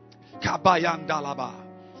 Kabayandalaba.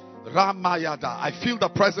 Ramayada. I feel the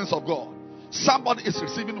presence of God. Somebody is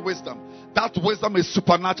receiving wisdom. That wisdom is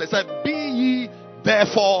supernatural. It said, be ye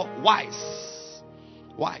therefore wise.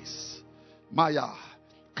 Wise. Maya.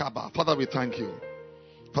 Kaba. Father, we thank you.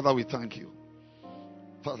 Father, we thank you.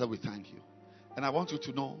 Father, we thank you. And I want you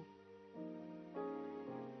to know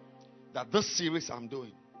that this series I'm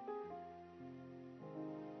doing,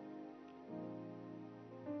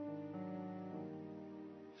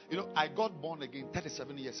 you know, I got born again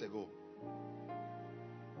 37 years ago.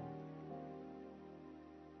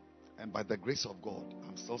 And by the grace of God,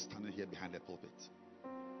 I'm still standing here behind the pulpit.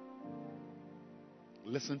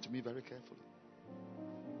 Listen to me very carefully.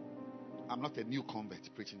 I'm not a new convert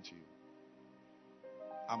preaching to you.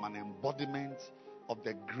 I'm an embodiment of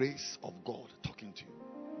the grace of God talking to you.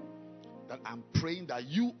 That I'm praying that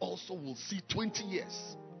you also will see 20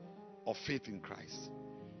 years of faith in Christ.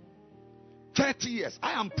 30 years.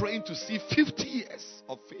 I am praying to see 50 years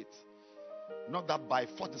of faith. Not that by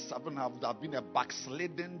 47 I would have been a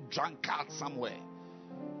backslidden drunkard somewhere.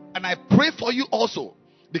 And I pray for you also,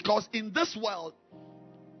 because in this world,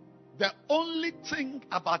 the only thing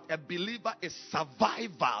about a believer is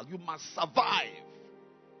survival. You must survive.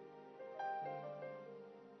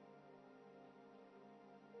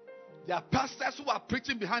 There are pastors who are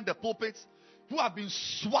preaching behind the pulpits who have been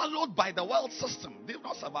swallowed by the world system. They've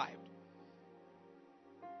not survived.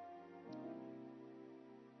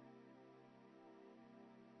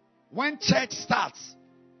 When church starts,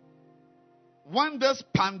 when this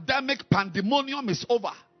pandemonium is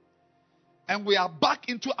over, and we are back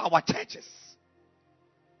into our churches,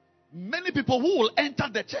 many people who will enter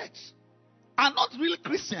the church are not really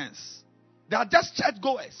Christians. They are just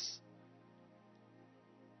churchgoers.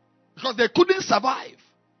 Because they couldn't survive.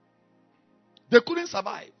 They couldn't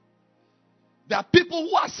survive. There are people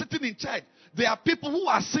who are sitting in church. There are people who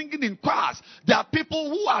are singing in choirs. There are people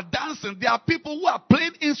who are dancing. There are people who are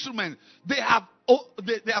playing instruments. They have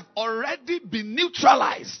already been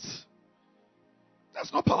neutralized.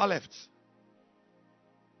 There's no power left.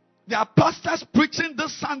 There are pastors preaching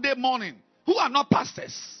this Sunday morning who are not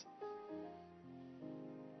pastors.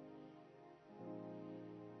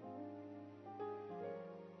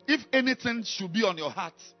 If anything should be on your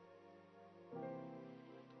heart,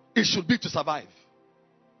 it should be to survive.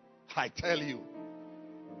 I tell you.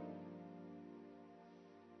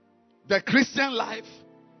 The Christian life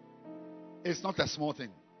is not a small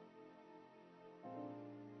thing.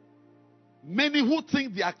 Many who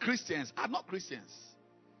think they are Christians are not Christians.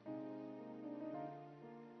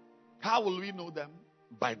 How will we know them?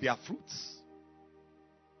 By their fruits.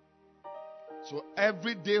 So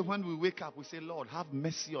every day when we wake up, we say, Lord, have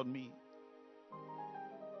mercy on me.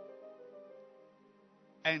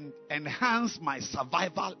 And enhance my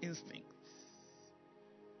survival instincts.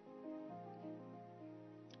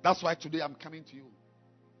 That's why today I'm coming to you.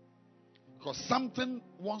 Because something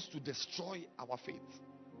wants to destroy our faith.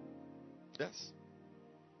 Yes.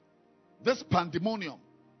 This pandemonium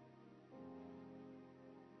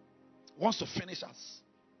wants to finish us.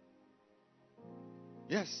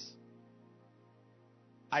 Yes.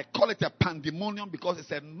 I call it a pandemonium because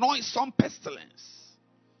it's a noisome pestilence.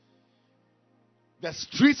 The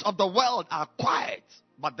streets of the world are quiet,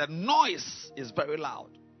 but the noise is very loud.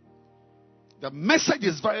 The message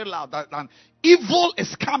is very loud that evil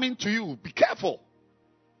is coming to you. Be careful.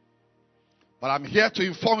 But I'm here to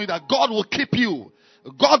inform you that God will keep you.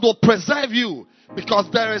 God will preserve you,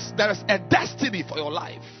 because there is a destiny for your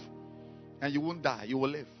life. And you won't die. You will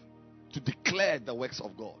live to declare the works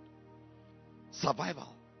of God.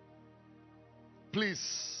 Survival.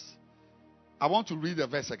 Please. I want to read the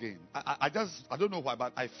verse again. I don't know why,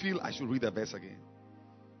 but I feel I should read the verse again.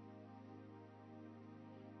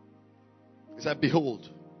 It said, behold,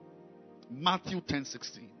 Matthew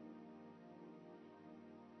 10:16.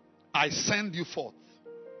 I send you forth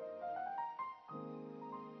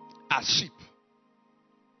as sheep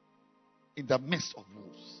in the midst of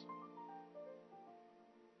wolves.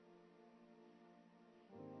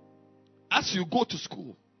 As you go to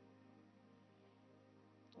school,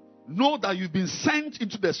 know that you've been sent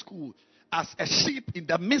into the school as a sheep in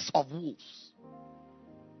the midst of wolves.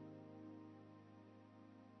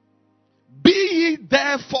 Be ye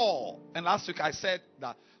therefore. And last week I said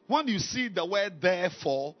that when you see the word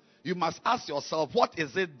therefore, you must ask yourself, what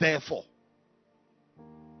is it therefore?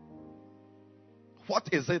 What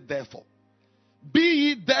is it therefore? Be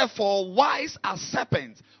ye therefore wise as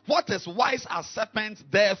serpents. What is wise as serpents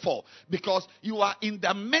therefore? Because you are in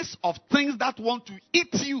the midst of things that want to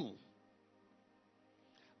eat you.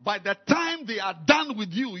 By the time they are done with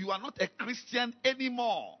you, you are not a Christian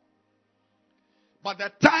anymore. By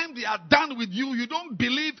the time they are done with you, you don't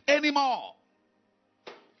believe anymore.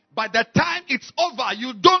 By the time it's over,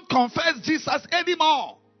 you don't confess Jesus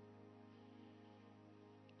anymore.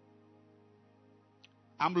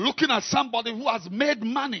 I'm looking at somebody who has made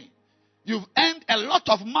money. You've earned a lot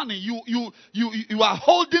of money. You are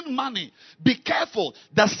holding money. Be careful.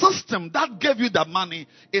 The system that gave you the money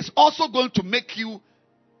is also going to make you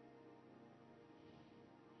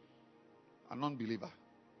a non-believer.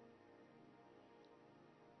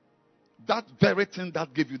 That very thing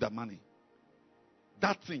that gave you the money,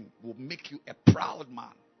 that thing will make you a proud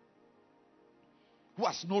man who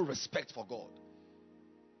has no respect for God.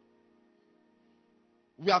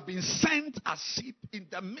 We have been sent as sheep in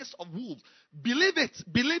the midst of wolves. Believe it,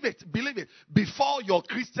 believe it, believe it. Before your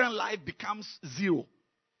Christian life becomes zero.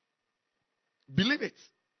 Believe it.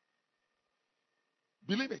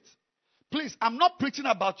 Believe it. Please, I'm not preaching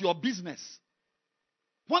about your business.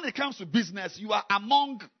 When it comes to business, you are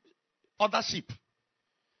among other sheep.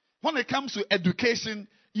 When it comes to education,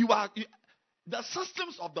 the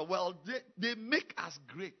systems of the world, they make us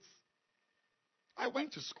great. I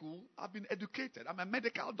went to school. I've been educated. I'm a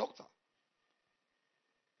medical doctor.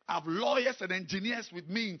 I have lawyers and engineers with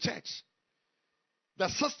me in church. The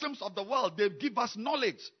systems of the world, they give us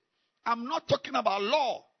knowledge. I'm not talking about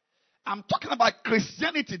law. I'm talking about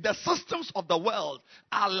Christianity. The systems of the world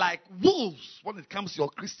are like wolves when it comes to your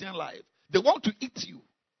Christian life. They want to eat you.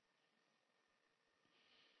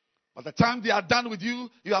 By the time they are done with you,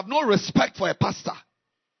 you have no respect for a pastor.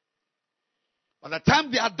 By the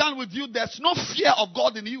time they are done with you, there's no fear of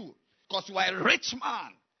God in you. Because you are a rich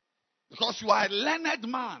man. Because you are a learned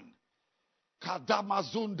man.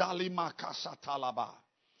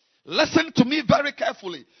 Listen to me very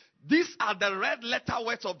carefully. These are the red letter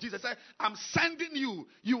words of Jesus. I'm sending you.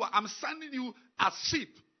 I'm sending you as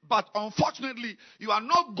sheep. But unfortunately, you are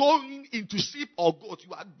not going into sheep or goats.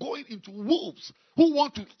 You are going into wolves who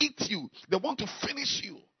want to eat you. They want to finish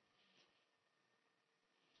you.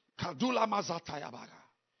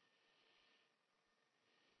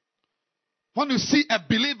 When you see a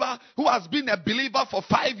believer who has been a believer for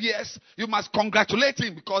 5 years, you must congratulate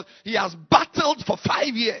him because he has battled for 5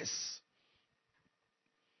 years.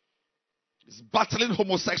 He's battling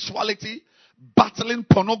homosexuality, battling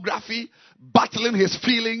pornography, battling his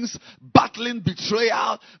feelings, battling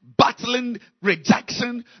betrayal, battling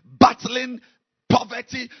rejection, battling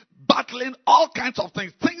poverty, battling all kinds of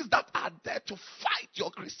things. Things that are there to fight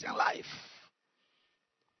your Christian life.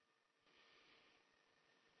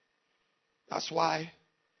 That's why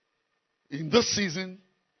in this season,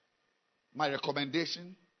 my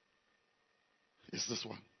recommendation is this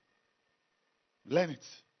one. Learn it.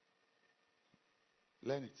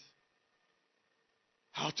 Learn it.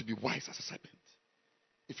 How to be wise as a serpent.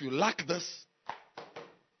 If you lack this,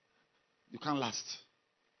 you can't last.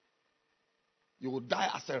 You will die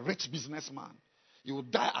as a rich businessman. You will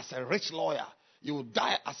die as a rich lawyer. You will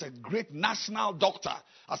die as a great national doctor,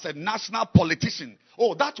 as a national politician.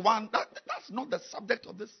 Oh, that's not the subject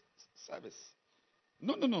of this service.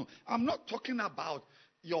 No. I'm not talking about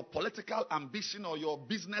your political ambition or your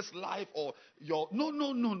business life or your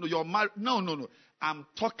your marriage. No. I'm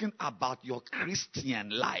talking about your Christian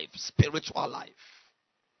life, spiritual life.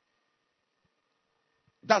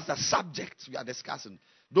 That's the subject we are discussing.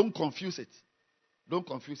 Don't confuse it. Don't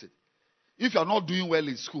confuse it. If you are not doing well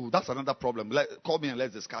in school, that's another problem. Call me and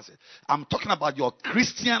let's discuss it. I'm talking about your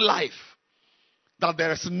Christian life. That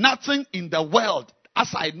there is nothing in the world,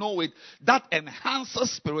 as I know it, that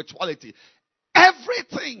enhances spirituality.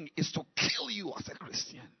 Everything is to kill you as a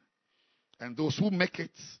Christian. And those who make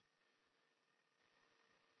it,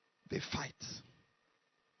 they fight.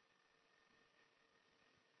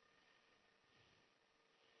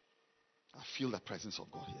 I feel the presence of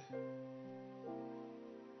God here.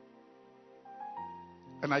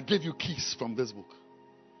 And I gave you keys from this book.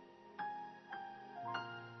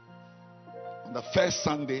 On the first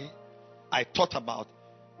Sunday, I taught about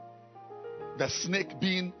the snake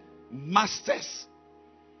being masters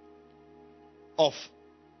of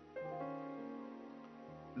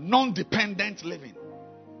non-dependent living.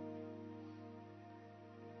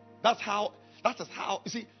 That is how,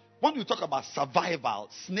 you see, when you talk about survival,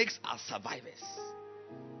 snakes are survivors.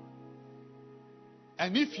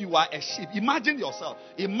 And if you are a sheep, imagine yourself.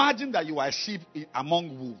 Imagine that you are a sheep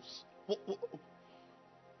among wolves.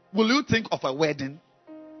 Will you think of a wedding?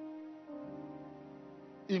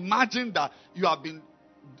 Imagine that you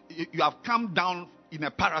have come down in a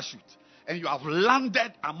parachute and you have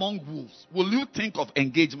landed among wolves. Will you think of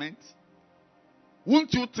engagement?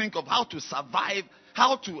 Won't you think of how to survive,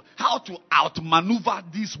 how to outmaneuver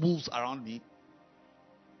these wolves around me?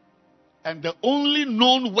 And the only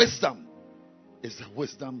known wisdom is the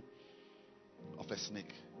wisdom of a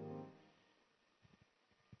snake.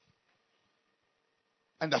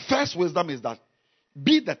 And the first wisdom is that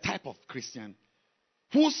be the type of Christian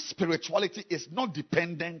whose spirituality is not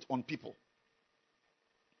dependent on people.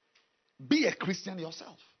 Be a Christian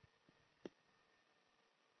yourself.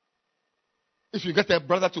 If you get a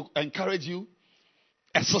brother to encourage you,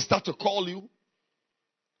 a sister to call you,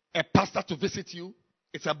 a pastor to visit you,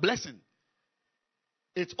 it's a blessing.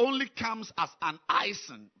 It only comes as an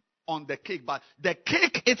icing on the cake, but the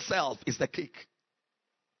cake itself is the cake.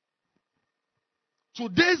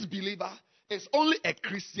 Today's believer is only a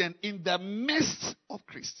Christian in the midst of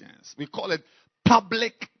Christians. We call it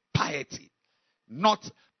public piety, not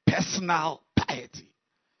personal piety.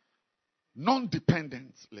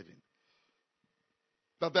 Non-dependent living.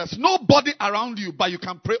 That there's nobody around you, but you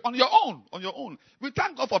can pray on your own. On your own. We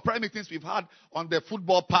thank God for prayer meetings we've had on the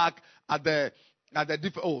football park, at the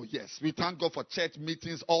different. Oh yes, we thank God for church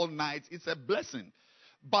meetings all night. It's a blessing.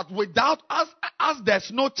 But without us, as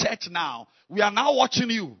there's no church now, we are now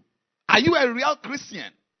watching you. Are you a real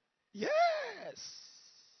Christian? Yes.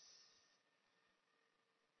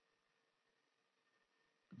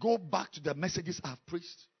 Go back to the messages I've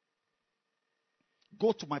preached.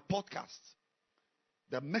 Go to my podcast.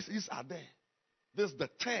 The messages are there. This is the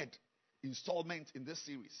third installment in this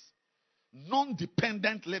series.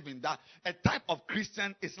 Non-dependent living. That a type of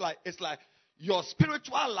Christian is like, it's like your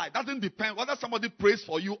spiritual life doesn't depend whether somebody prays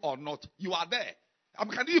for you or not. You are there.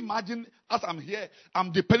 Can you imagine as I'm here,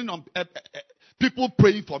 I'm depending on people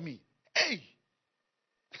praying for me. Hey!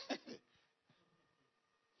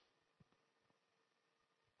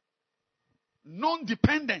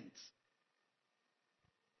 Non-dependent.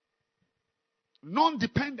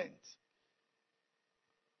 Non-dependent.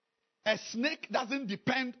 A snake doesn't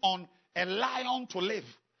depend on a lion to live.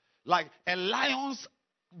 Like a lion's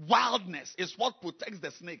wildness is what protects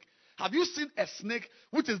the snake. Have you seen a snake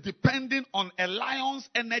which is depending on a lion's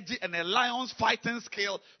energy and a lion's fighting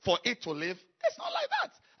skill for it to live? It's not like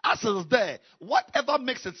that. As it's there, whatever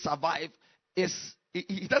makes it survive is,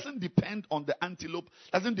 it doesn't depend on the antelope,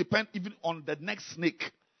 doesn't depend even on the next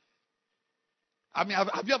snake. I mean,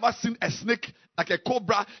 have you ever seen a snake like a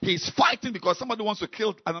cobra? He's fighting because somebody wants to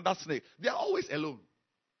kill another snake. They are always alone.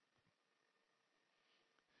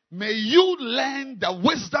 May you learn the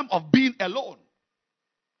wisdom of being alone.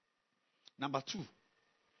 Number 2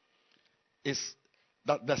 is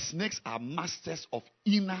that the snakes are masters of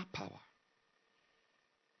inner power.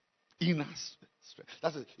 Inner strength.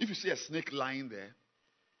 That's it. If you see a snake lying there,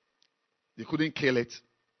 they couldn't kill it.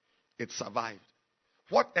 It survived.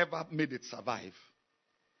 Whatever made it survive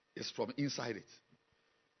is from inside it.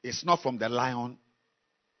 It's not from the lion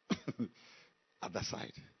at the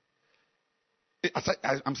side.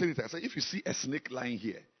 I'm saying it. I say, if you see a snake lying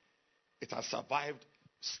here, it has survived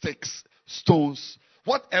sticks, stones.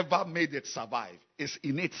 Whatever made it survive is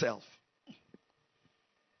in itself.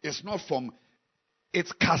 It's not from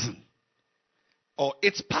its cousin or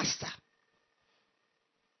its pastor.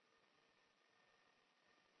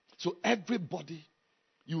 So everybody,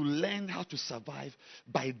 you learn how to survive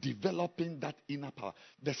by developing that inner power.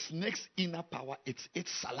 The snake's inner power, it's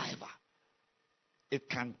its saliva. It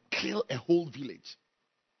can kill a whole village.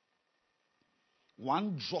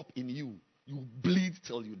 One drop in you, you bleed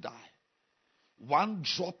till you die. One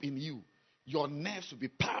drop in you, your nerves will be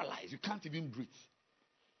paralyzed. You can't even breathe.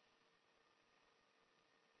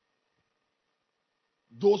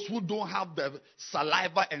 Those who don't have the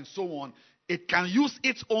saliva and so on, it can use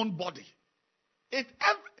its own body.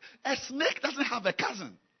 A snake doesn't have a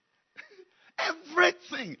cousin.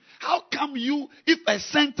 Everything. How come you, if a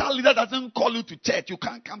center leader doesn't call you to church, you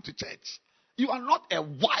can't come to church? You are not a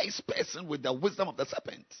wise person with the wisdom of the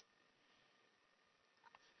serpent.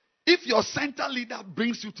 If your center leader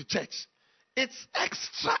brings you to church, it's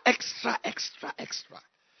extra.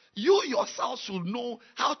 You yourself should know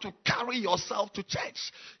how to carry yourself to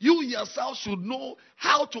church. You yourself should know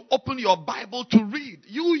how to open your Bible to read.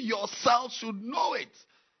 You yourself should know it.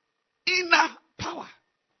 Inner power.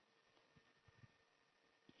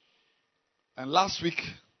 And last week,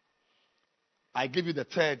 I gave you the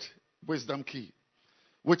third wisdom key,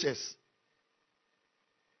 which is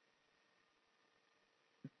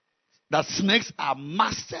that snakes are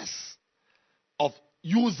masters of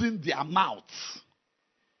using their mouth.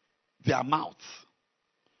 Their mouth.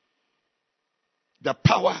 The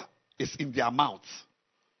power is in their mouth.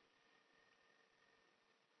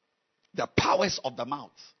 The powers of the mouth.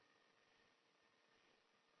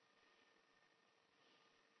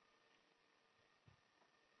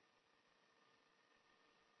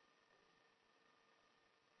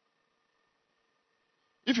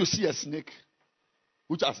 If you see a snake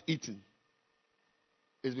which has eaten,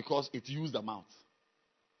 it's because it used the mouth.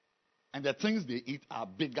 And the things they eat are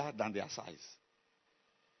bigger than their size.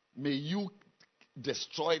 May you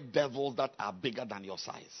destroy devils that are bigger than your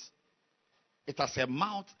size. It has a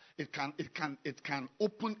mouth. It can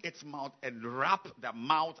open its mouth and wrap the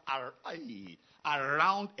mouth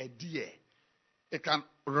around a deer. It can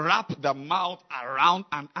wrap the mouth around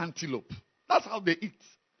an antelope. That's how they eat.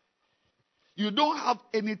 You don't have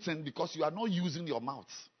anything because you are not using your mouth.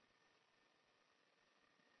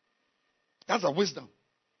 That's a wisdom.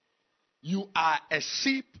 You are a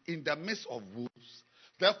sheep in the midst of wolves.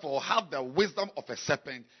 Therefore, have the wisdom of a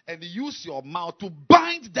serpent and use your mouth to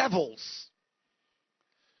bind devils.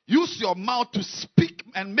 Use your mouth to speak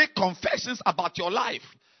and make confessions about your life.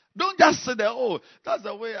 Don't just say that, oh, that's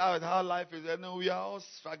the way how life is. And we are all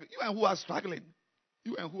struggling. You and who are struggling.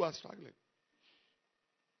 You and who are struggling.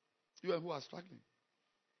 You and who are struggling.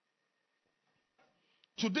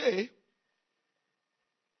 Today,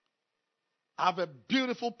 I have a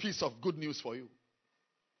beautiful piece of good news for you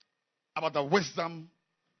about the wisdom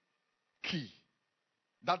key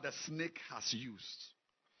that the snake has used.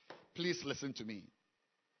 Please listen to me.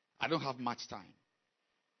 I don't have much time,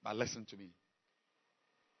 but listen to me.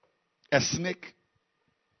 A snake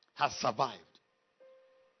has survived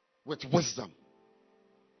with wisdom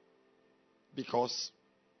because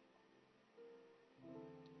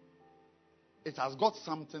it has got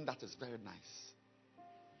something that is very nice.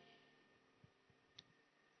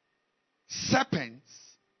 Serpents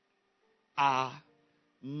are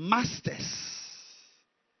masters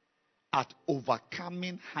at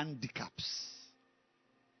overcoming handicaps.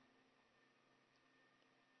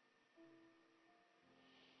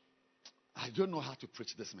 I don't know how to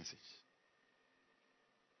preach this message.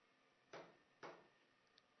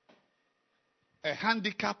 A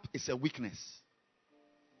handicap is a weakness.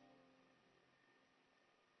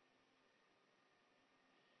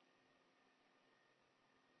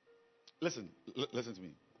 Listen to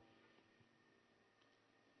me.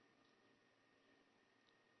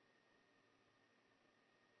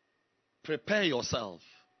 Prepare yourself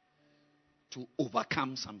to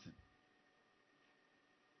overcome something.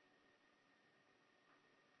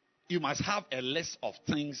 You must have a list of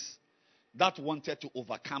things that wanted to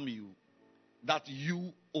overcome you, that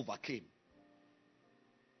you overcame.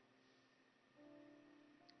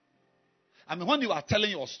 I mean, when you are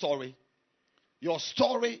telling your story, the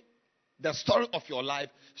story of your life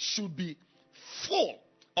should be full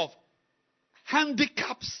of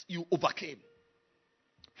handicaps you overcame.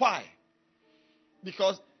 Why?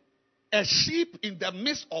 Because a sheep in the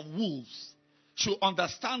midst of wolves should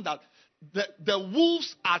understand that the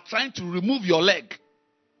wolves are trying to remove your leg.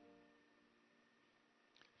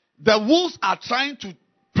 The wolves are trying to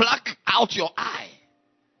pluck out your eye.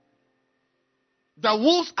 The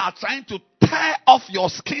wolves are trying to tear off your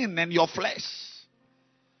skin and your flesh.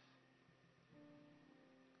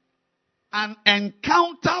 An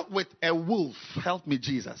encounter with a wolf, help me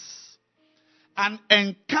Jesus. An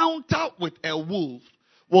encounter with a wolf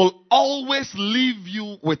will always leave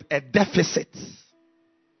you with a deficit.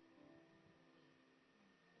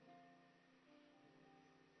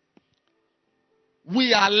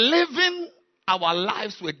 We are living our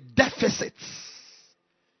lives with deficits.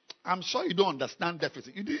 I'm sure you don't understand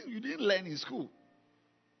deficit. You didn't learn in school.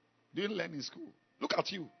 You didn't learn in school. Look at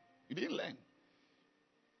you. You didn't learn.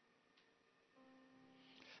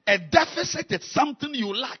 A deficit is something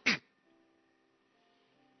you lack.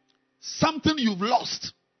 Something you've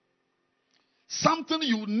lost. Something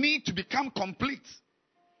you need to become complete.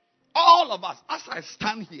 All of us, as I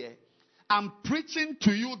stand here, I'm preaching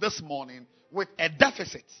to you this morning with a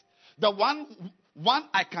deficit. The one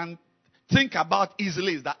I can think about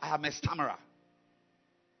easily is that I am a stammerer.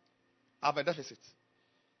 I have a deficit.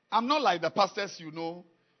 I'm not like the pastors you know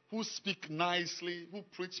who speak nicely, who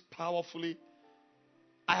preach powerfully.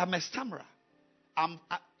 I am a stammerer.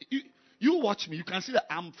 You watch me, you can see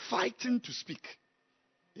that I'm fighting to speak.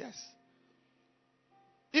 Yes.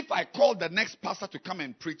 If I call the next pastor to come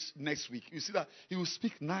and preach next week, you see that he will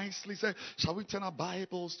speak nicely. Say, shall we turn our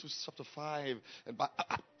Bibles to chapter 5? But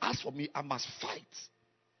as for me, I must fight.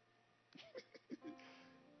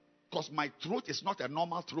 Because my throat is not a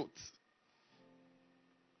normal throat.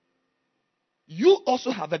 You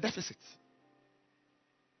also have a deficit.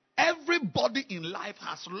 Everybody in life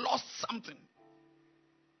has lost something.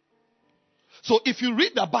 So if you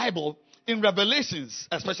read the Bible, in Revelations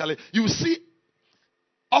especially, you see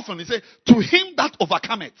often he says, to him that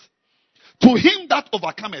overcometh,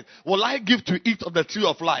 will I give to eat of the tree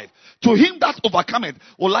of life. To him that overcometh,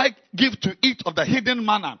 will I give to eat of the hidden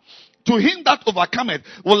manna. To him that overcometh,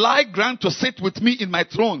 will I grant to sit with me in my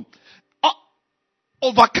throne.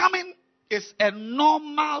 Overcoming is a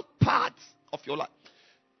normal part of your life.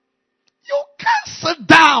 You can't sit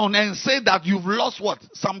down and say that you've lost what?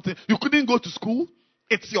 Something. You couldn't go to school.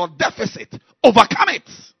 It's your deficit. Overcome it.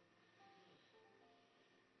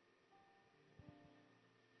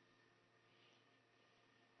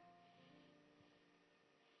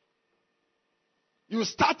 You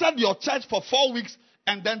started your church for 4 weeks,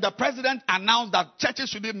 and then the president announced that churches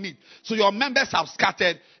shouldn't meet. So your members have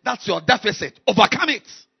scattered. That's your deficit. Overcome it.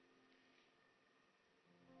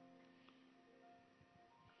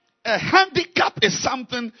 A handicap is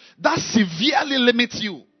something that severely limits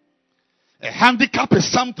you. A handicap is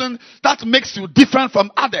something that makes you different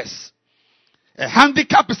from others. A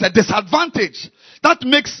handicap is a disadvantage that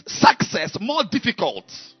makes success more difficult.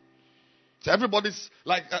 So everybody's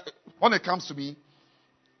like, when it comes to me,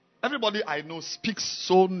 everybody I know speaks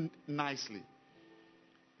so nicely.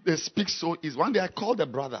 They speak so easy. One day I called a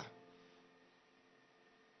brother.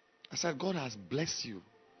 I said, God has blessed you.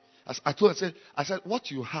 I told him, I said,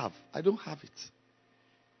 what you have, I don't have it.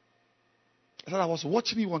 I said, I was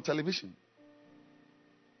watching you on television.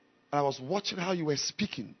 And I was watching how you were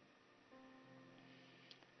speaking.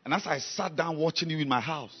 And as I sat down watching you in my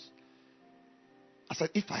house, I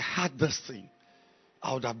said, if I had this thing,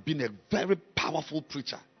 I would have been a very powerful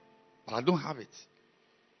preacher. But I don't have it.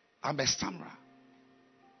 I'm a stammerer.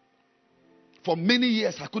 For many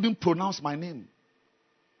years, I couldn't pronounce my name.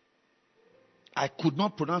 I could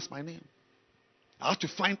not pronounce my name. I had to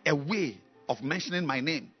find a way of mentioning my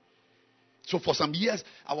name. So for some years,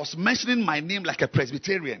 I was mentioning my name like a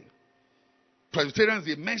Presbyterian. Presbyterians,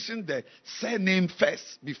 they mention the surname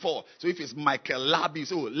first before. So if it's Michael Labi,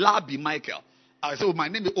 so Labi Michael. I say, my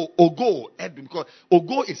name is Ogo Edwin, because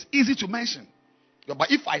Ogo is easy to mention.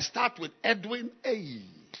 But if I start with Edwin, hey.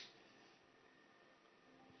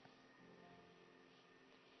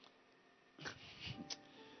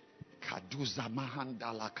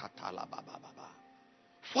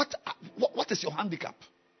 What is your handicap?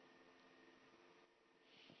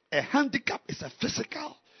 A handicap is a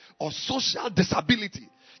physical or social disability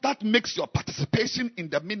that makes your participation in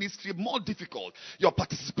the ministry more difficult. Your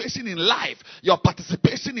participation in life, your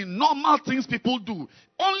participation in normal things people do.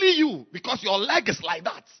 Only you, because your leg is like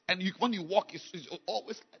that. And when you walk, it's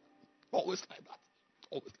always like that. Always like that.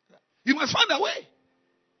 Always like that. You must find a way.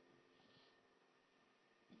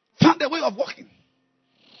 Find a way of walking.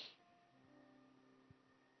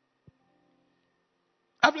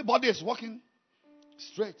 Everybody is walking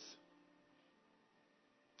straight.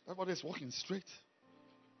 Everybody is walking straight.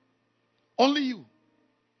 Only you.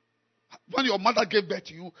 When your mother gave birth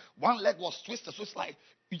to you, one leg was twisted. So it's like,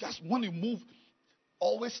 you just want to move.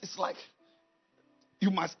 Always, it's like,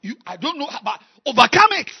 I don't know, but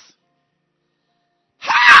overcome it.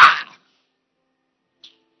 Ha!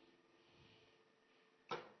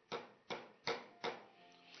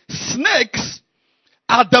 Snakes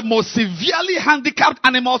are the most severely handicapped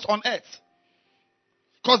animals on earth.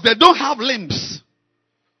 Because they don't have limbs.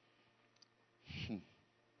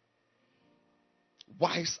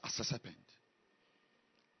 Wise as a serpent.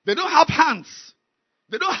 They don't have hands.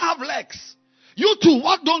 They don't have legs. You too,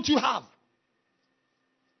 what don't you have?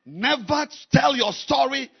 Never tell your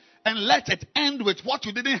story and let it end with what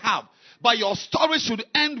you didn't have. But your story should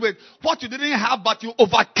end with what you didn't have, but you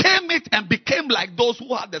overcame it and became like those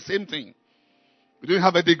who had the same thing. You didn't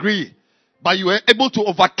have a degree, but you were able to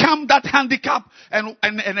overcome that handicap, and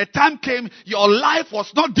a time came, your life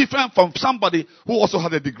was not different from somebody who also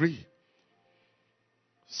had a degree.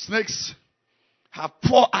 Snakes have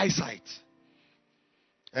poor eyesight.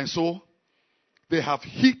 And so, they have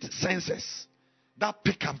heat sensors that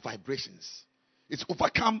pick up vibrations. It's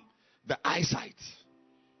overcome the eyesight.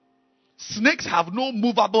 Snakes have no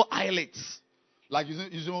movable eyelids. Like,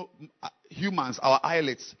 humans, our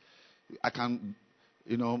eyelids. I can,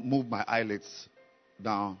 move my eyelids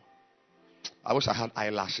down. I wish I had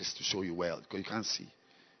eyelashes to show you well, because you can't see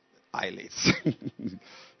eyelids.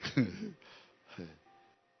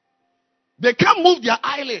 They can't move their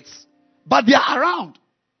eyelids, but they are around.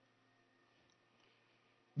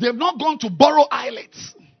 They've not gone to borrow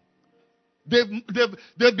eyelids. They've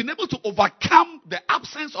been able to overcome the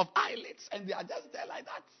absence of eyelids, and they are just there like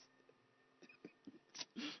that.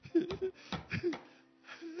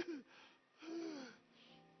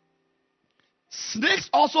 Snakes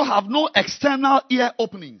also have no external ear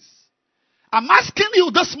openings. I'm asking you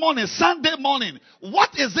this morning, Sunday morning,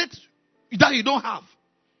 what is it that you don't have?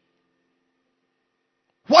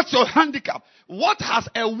 What's your handicap? What has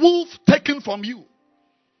a wolf taken from you?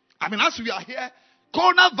 As we are here,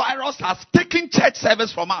 coronavirus has taken church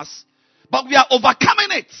service from us. But we are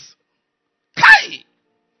overcoming it. Hey!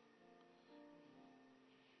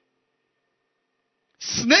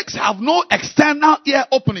 Snakes have no external ear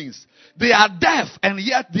openings. They are deaf and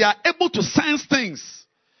yet they are able to sense things.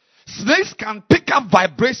 Snakes can pick up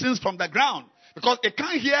vibrations from the ground because it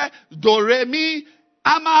can't hear do, re, mi,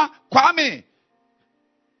 ama, kwame,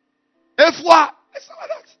 efwa. It's not like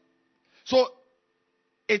that. So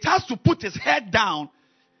it has to put its head down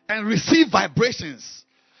and receive vibrations.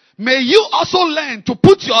 May you also learn to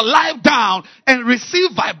put your life down and receive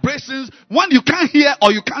vibrations when you can't hear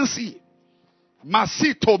or you can't see.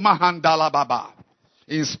 Masito Mahandala Baba.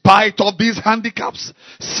 In spite of these handicaps,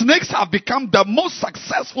 snakes have become the most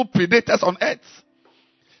successful predators on earth.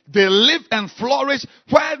 They live and flourish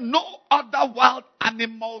where no other wild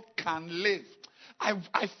animal can live.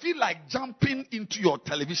 I feel like jumping into your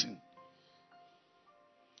television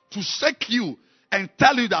to shake you and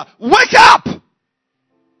tell you that, wake up!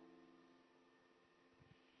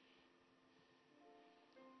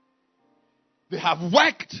 They have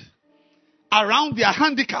worked around their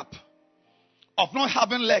handicap of not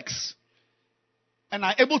having legs and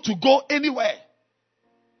are able to go anywhere.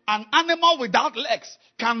 An animal without legs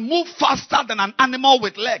can move faster than an animal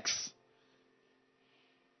with legs.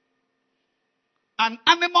 An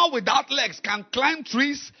animal without legs can climb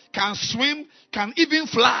trees, can swim, can even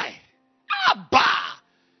fly. Abba!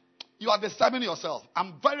 You are disturbing yourself.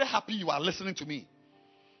 I'm very happy you are listening to me.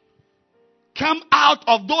 Come out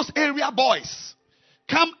of those area boys.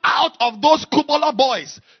 Come out of those Kubola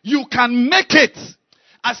boys. You can make it.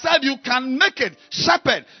 I said you can make it.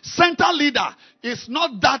 Shepherd, center leader. It's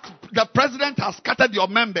not that the president has scattered your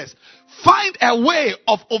members. Find a way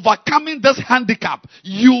of overcoming this handicap.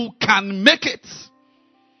 You can make it.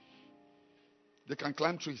 They can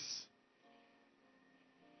climb trees.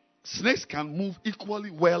 Snakes can move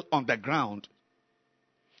equally well on the ground,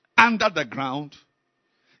 under the ground,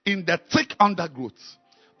 in the thick undergrowth,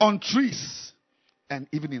 on trees, and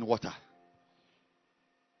even in water.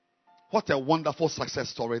 What a wonderful success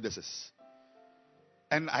story this is.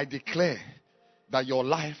 And I declare that your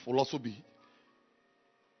life will also be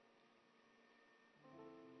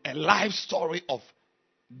a life story of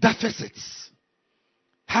deficits,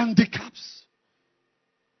 handicaps.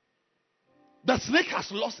 The snake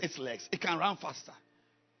has lost its legs. It can run faster.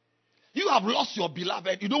 You have lost your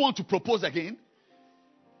beloved. You don't want to propose again.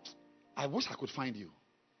 I wish I could find you.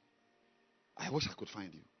 I wish I could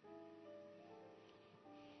find you.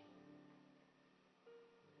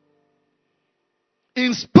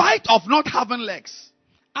 In spite of not having legs,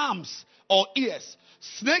 arms, or ears,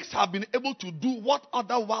 snakes have been able to do what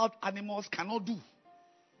other wild animals cannot do.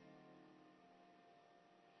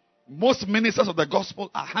 Most ministers of the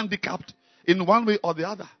gospel are handicapped in one way or the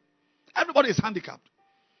other. Everybody is handicapped.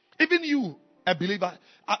 Even you, a believer,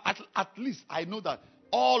 at least I know that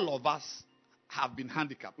all of us have been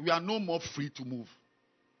handicapped. We are no more free to move.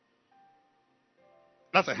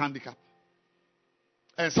 That's a handicap.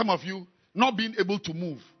 And some of you, not being able to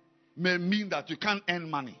move may mean that you can't earn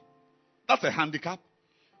money. That's a handicap.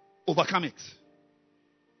 Overcome it.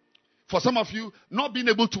 For some of you, not being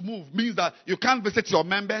able to move means that you can't visit your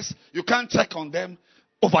members, you can't check on them.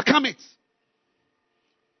 Overcome it.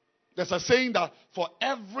 There's a saying that for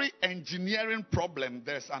every engineering problem,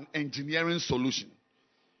 there's an engineering solution.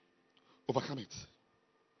 Overcome it.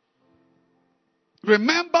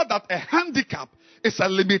 Remember that a handicap is a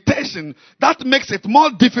limitation that makes it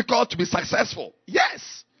more difficult to be successful.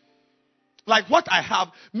 Yes. Like what I have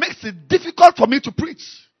makes it difficult for me to preach.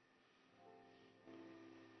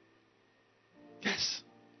 Yes.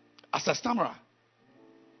 As a stammerer.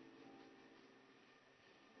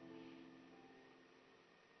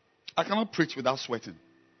 I cannot preach without sweating.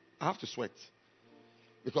 I have to sweat.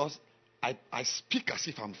 Because I speak as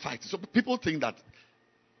if I'm fighting. So people think that,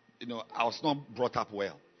 I was not brought up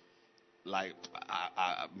well. Like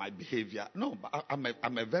my behavior. No, but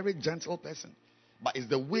I'm a very gentle person. But it's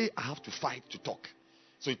the way I have to fight to talk.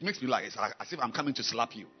 So it makes me like as if I'm coming to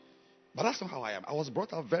slap you. But that's not how I am. I was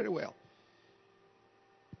brought up very well.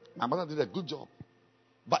 My mother did a good job.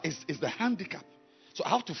 But it's the handicap. So I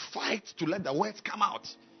have to fight to let the words come out.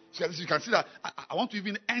 So you can see that I want to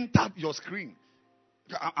even enter your screen.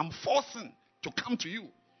 I'm forcing to come to you.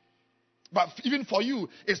 But even for you,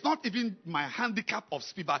 it's not even my handicap of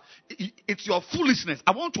speed, but it's your foolishness.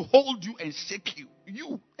 I want to hold you and shake you.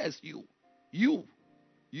 You. I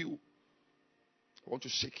want to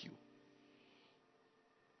shake you.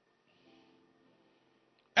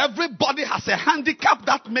 Everybody has a handicap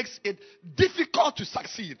that makes it difficult to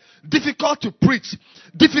succeed, difficult to preach,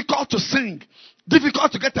 difficult to sing,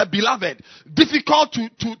 difficult to get a beloved, difficult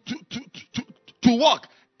to walk.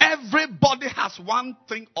 Everybody has one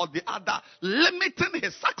thing or the other limiting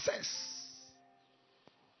his success.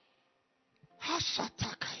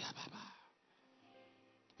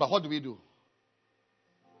 But what do?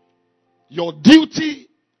 Your duty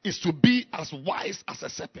is to be as wise as a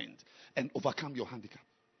serpent and overcome your handicap.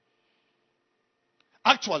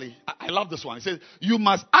 Actually, I love this one. It says, you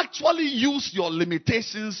must actually use your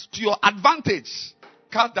limitations to your advantage.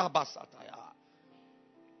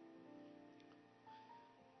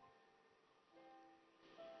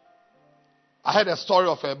 I heard a story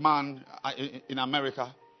of a man in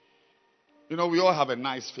America. You know, we all have a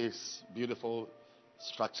nice face, beautiful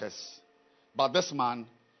structures. But this man,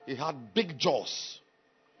 he had big jaws.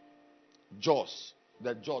 Jaws.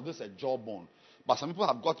 This is a jawbone. But some people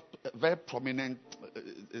have got very prominent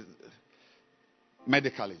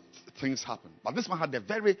medically. Things happen. But this man had a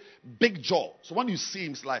very big jaw. So when you see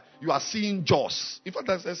him, it's like you are seeing Jaws. In fact,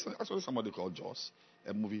 there's actually somebody called Jaws.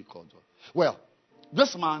 A movie called Jaws. Well,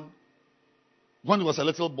 this man, when he was a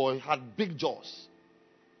little boy, had big jaws.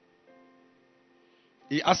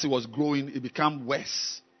 As he was growing, it became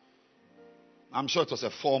worse. I'm sure it was a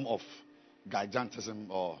form of gigantism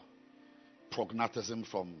or prognatism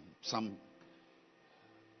from some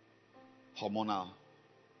hormonal.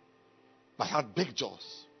 But he had big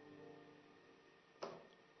jaws.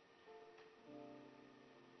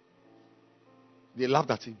 They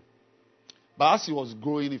laughed at him. But as he was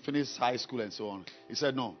growing, he finished high school and so on. He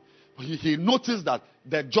said no. He noticed that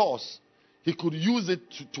the jaws, he could use it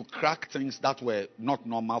to crack things that were not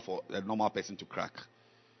normal for a normal person to crack.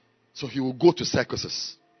 So he would go to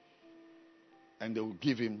circuses and they would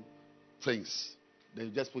give him things. They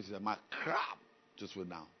just put his mouth, crap, just went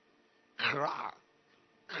down. Crack.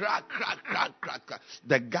 Crack.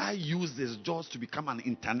 The guy used his jaws to become an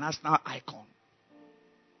international icon.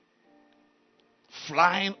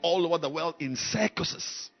 Flying all over the world in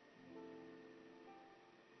circuses.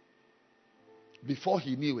 Before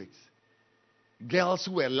he knew it, girls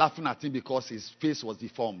who were laughing at him because his face was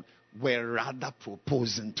deformed were rather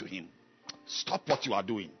proposing to him. Stop what you are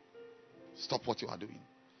doing. Stop what you are doing.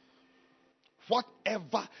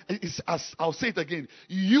 Whatever is, as I'll say it again,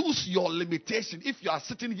 use your limitation. If you are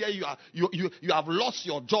sitting here, you have lost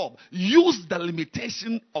your job. Use the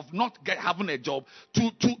limitation of not having a job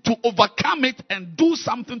to overcome it and do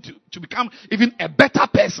something to become even a better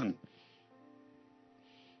person.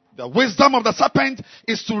 The wisdom of the serpent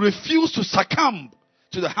is to refuse to succumb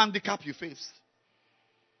to the handicap you face.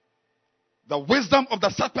 The wisdom of the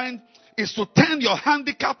serpent is to turn your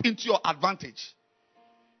handicap into your advantage.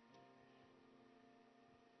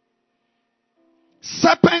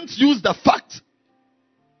 Serpents use the fact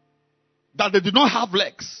that they do not have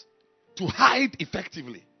legs to hide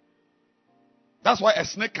effectively. That's why a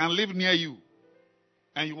snake can live near you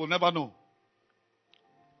and you will never know.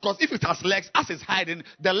 Because if it has legs, as it's hiding,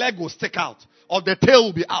 the leg will stick out or the tail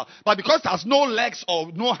will be out. But because it has no legs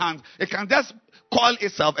or no hands, it can just coil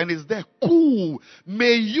itself and it's there. Cool.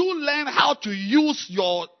 May you learn how to use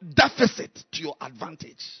your deficit to your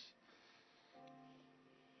advantage.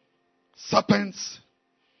 Serpents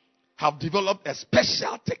have developed a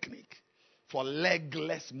special technique for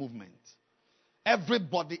legless movement.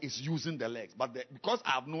 Everybody is using the legs, but because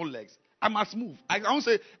I have no legs, I must move. I don't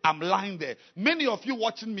say I'm lying there. Many of you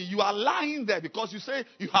watching me, you are lying there because you say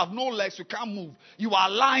you have no legs, you can't move. You are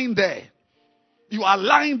lying there. You are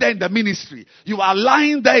lying there in the ministry. You are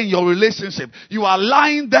lying there in your relationship. You are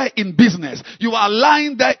lying there in business. You are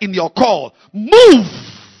lying there in your call. Move!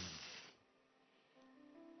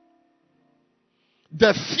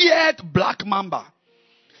 The feared black mamba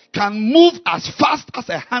can move as fast as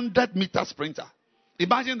a 100-meter sprinter.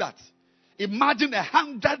 Imagine that. Imagine a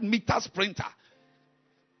 100-meter sprinter.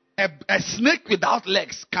 A snake without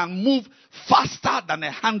legs can move faster than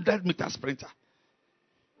a 100-meter sprinter.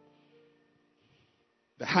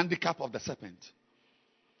 The handicap of the serpent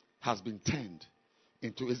has been turned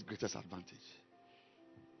into its greatest advantage.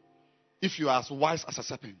 If you are as wise as a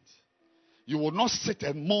serpent, you will not sit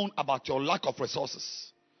and moan about your lack of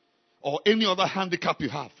resources or any other handicap you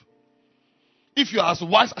have. If you are as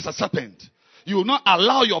wise as a serpent, you will not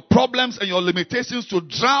allow your problems and your limitations to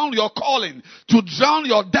drown your calling, to drown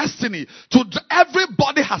your destiny.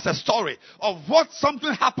 Everybody has a story of what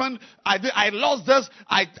something happened. I lost this.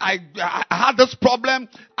 I had this problem.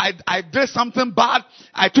 I did something bad.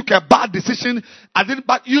 I took a bad decision.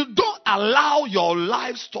 But you don't allow your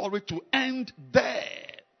life story to end there.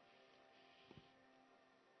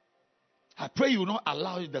 I pray you will not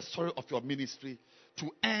allow the story of your ministry to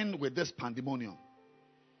end with this pandemonium.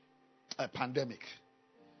 A pandemic.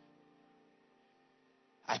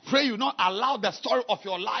 I pray you not allow the story of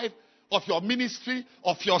your life of your ministry,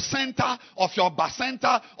 of your center, of your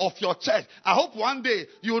bacenta, of your church. I hope one day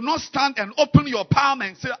you will not stand and open your palm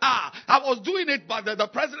and say, I was doing it, but the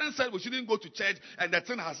president said we shouldn't go to church, and the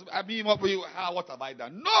thing has, what have I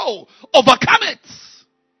done? No! Overcome it!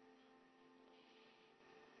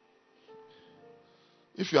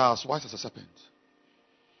 If you are as wise as a serpent,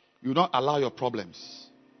 you will not allow your problems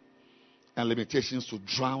and limitations to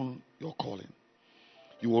drown your calling.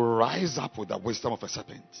 You will rise up with the wisdom of a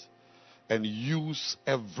serpent and use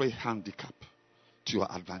every handicap to your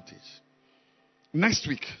advantage. Next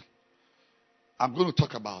week, I'm going to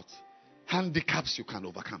talk about handicaps you can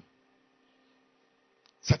overcome.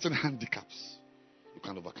 Certain handicaps you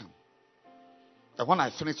can overcome. And when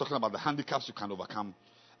I finish talking about the handicaps you can overcome,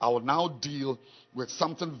 I will now deal with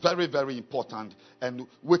something very, very important, and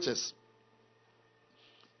which is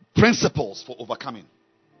principles for overcoming.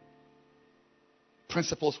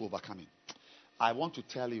 Principles for overcoming. I want to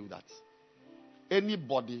tell you that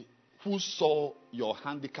anybody who saw your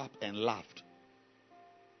handicap and laughed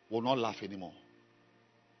will not laugh anymore.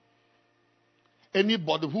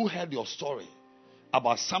 Anybody who heard your story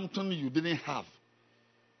about something you didn't have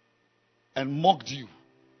and mocked you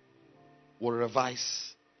will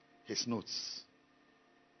revise his notes.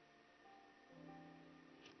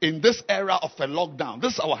 In this era of a lockdown,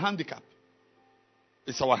 this is our handicap.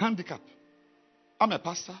 It's our handicap. I'm a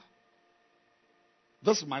pastor.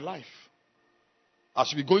 This is my life. I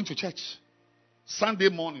should be going to church. Sunday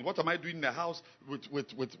morning, what am I doing in the house with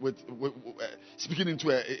speaking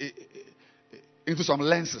into some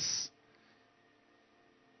lenses?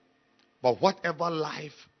 But whatever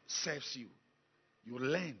life serves you, you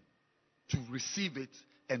learn to receive it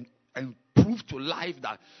and prove to life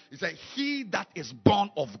that it's like he that is born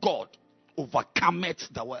of God overcometh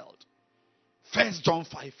the world. 1 John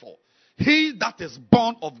 5:4. He that is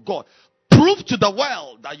born of God, prove to the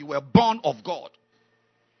world that you were born of God.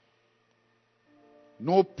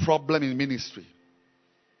 No problem in ministry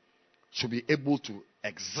should be able to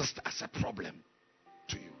exist as a problem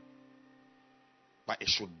to you, but it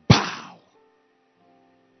should bow.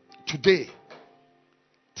 Today,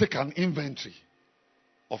 take an inventory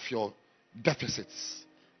of your deficits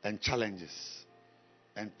and challenges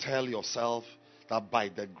and tell yourself that by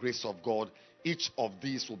the grace of God, each of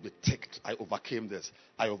these will be ticked. I overcame this.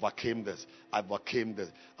 I overcame this. I overcame this.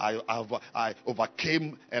 I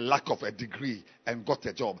overcame a lack of a degree and got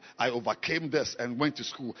a job. I overcame this and went to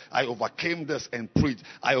school. I overcame this and preached.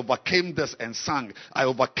 I overcame this and sang. I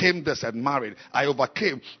overcame this and married. I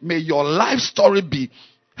overcame. May your life story be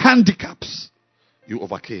handicaps you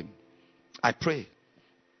overcame. I pray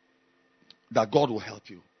that God will help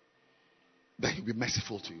you, that He'll be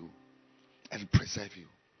merciful to you and preserve you.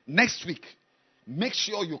 Next week, make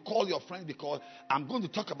sure you call your friends, because I'm going to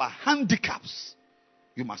talk about handicaps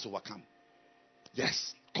you must overcome.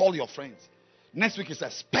 Yes, call your friends. Next week is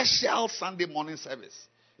a special Sunday morning service.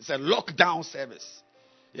 It's a lockdown service.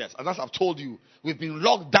 Yes, and as I've told you, we've been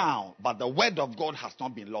locked down, but the word of God has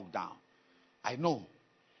not been locked down. I know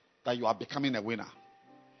that you are becoming a winner.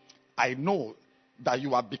 I know that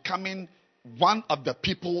you are becoming one of the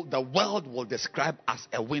people the world will describe as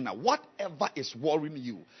a winner. Whatever is worrying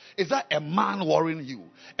you, is that a man worrying you,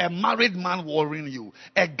 a married man worrying you,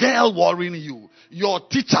 a girl worrying you, your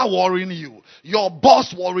teacher worrying you, your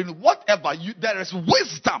boss worrying you, whatever, there is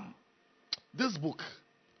wisdom. This book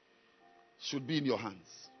should be in your hands.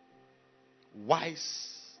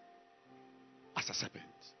 Wise as a serpent.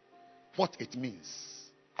 What it means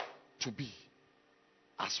to be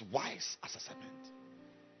as wise as a serpent.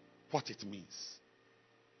 What it means.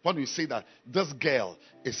 When we say that this girl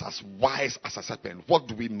is as wise as a serpent, what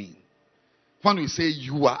do we mean? When we say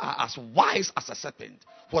you are as wise as a serpent,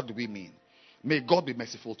 what do we mean? May God be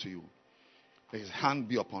merciful to you. May His hand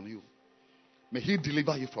be upon you. May He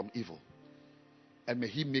deliver you from evil. And may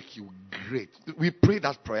He make you great. We prayed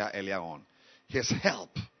that prayer earlier on. His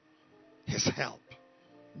help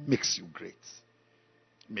makes you great.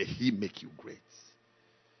 May He make you great.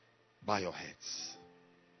 Bow your heads.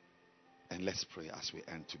 And let's pray as we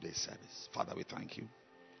end today's service. Father, we thank you.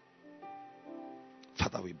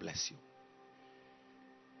 Father, we bless you.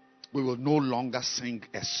 We will no longer sing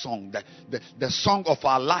a song. The song of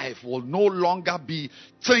our life will no longer be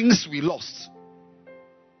things we lost,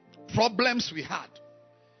 problems we had.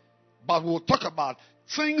 But we'll talk about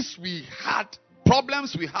things we had,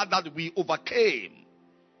 problems we had that we overcame,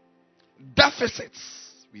 deficits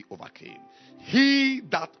we overcame. He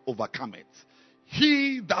that overcometh.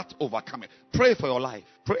 He that overcometh. Pray for your life.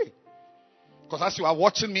 Pray. Because as you are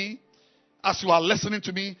watching me, as you are listening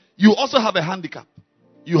to me, you also have a handicap.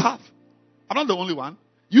 You have. I'm not the only one.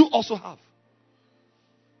 You also have.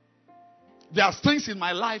 There are things in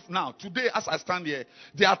my life now. Today, as I stand here,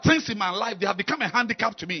 there are things in my life. They have become a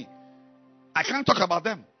handicap to me. I can't talk about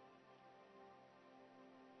them.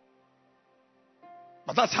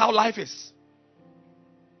 But that's how life is.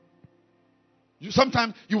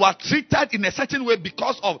 Sometimes you are treated in a certain way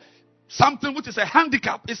because of something which is a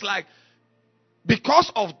handicap. It's like,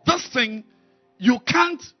 because of this thing, you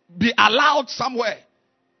can't be allowed somewhere.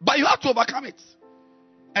 But you have to overcome it.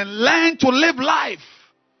 And learn to live life.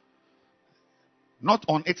 Not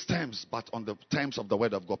on its terms, but on the terms of the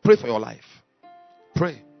word of God. Pray for your life.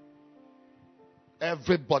 Pray.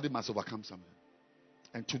 Everybody must overcome something.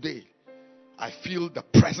 And today, I feel the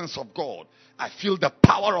presence of God. I feel the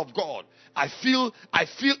power of God. I feel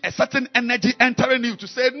a certain energy entering you to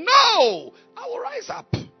say, no, I will rise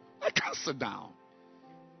up. I can't sit down.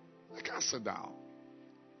 I can't sit down.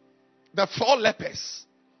 The 4 lepers,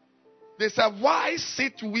 they said, why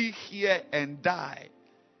sit we here and die?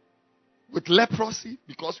 With leprosy,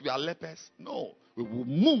 because we are lepers? No, we will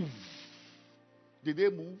move. Did they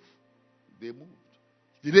move? They moved.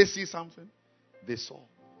 Did they see something? They saw.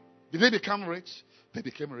 Did they become rich? They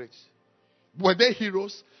became rich. Were they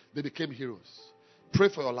heroes? They became heroes. Pray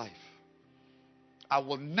for your life. I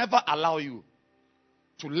will never allow you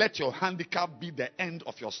to let your handicap be the end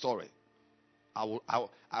of your story. I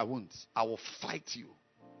won't. I will fight you.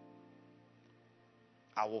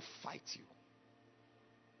 I will fight you.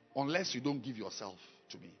 Unless you don't give yourself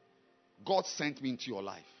to me. God sent me into your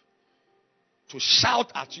life to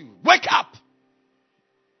shout at you. Wake up!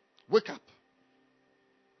 Wake up.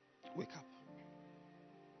 Wake up.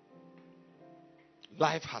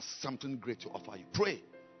 Life has something great to offer you. Pray.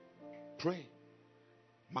 Pray.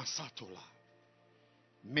 Masatola.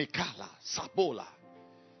 Mekala. Sabola.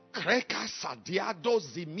 Kreka sadiado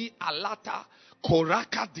zimi alata.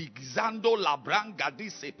 Koraka digzando labranga di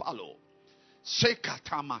sepalo.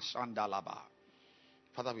 Shekatama shandalaba.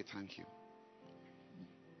 Father, we thank you.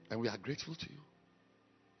 And we are grateful to you.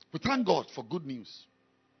 We thank God for good news.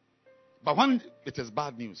 But when it is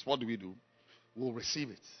bad news, what do? We'll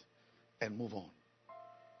receive it and move on.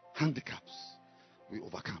 Handicaps, we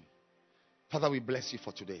overcome. Father, we bless you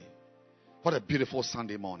for today. What a beautiful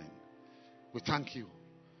Sunday morning. We thank you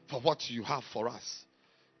for what you have for us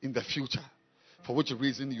in the future. For which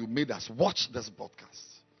reason you made us watch this broadcast.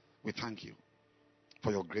 We thank you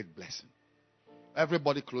for your great blessing.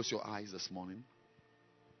 Everybody close your eyes this morning.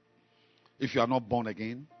 If you are not born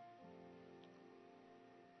again,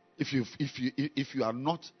 if you are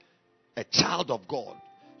not a child of God,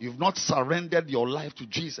 you've not surrendered your life to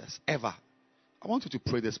Jesus ever, I want you to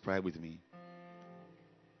pray this prayer with me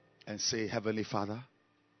and say, Heavenly Father,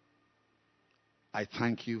 I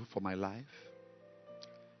thank you for my life.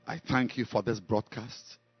 I thank you for this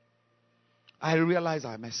broadcast. I realize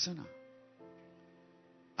I'm a sinner.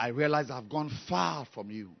 I realize I've gone far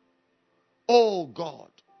from you. Oh God,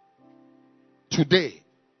 today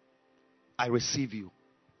I receive you.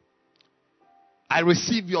 I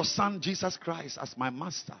receive your Son, Jesus Christ, as my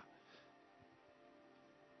master.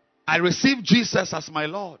 I receive Jesus as my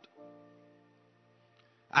Lord.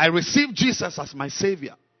 I receive Jesus as my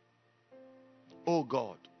Savior. Oh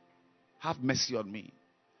God, have mercy on me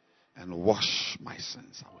and wash my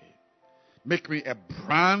sins away. Make me a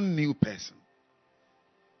brand new person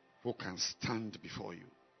who can stand before you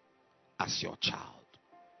as your child.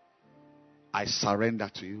 I surrender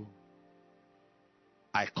to you.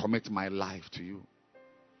 I commit my life to you.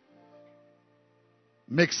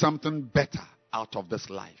 Make something better out of this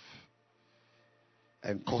life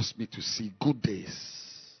and cause me to see good days.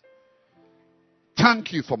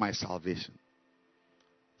 Thank you for my salvation.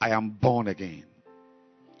 I am born again.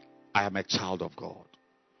 I am a child of God.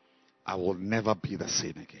 I will never be the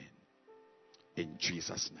same again. In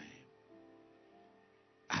Jesus' name.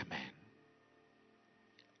 Amen.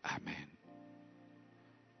 Amen.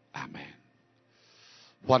 Amen.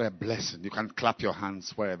 What a blessing. You can clap your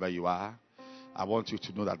hands wherever you are. I want you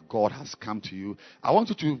to know that God has come to you. I want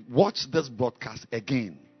you to watch this broadcast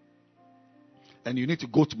again. And you need to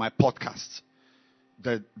go to my podcast.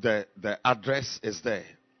 The address is there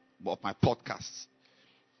of my podcasts.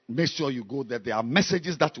 Make sure you go there. There are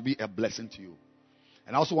messages that will be a blessing to you.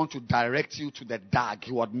 And I also want to direct you to the Dag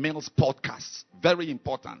Heward Mills podcast. Very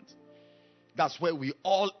important. That's where we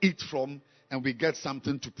all eat from and we get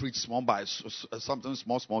something to preach something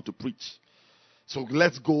small to preach. So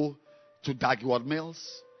let's go to Dag Heward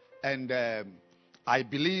Mills. And I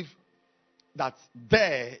believe that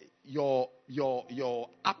there your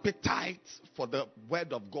appetite for the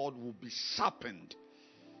word of God will be sharpened.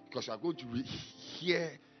 Because you are going to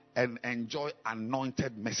hear and enjoy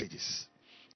anointed messages.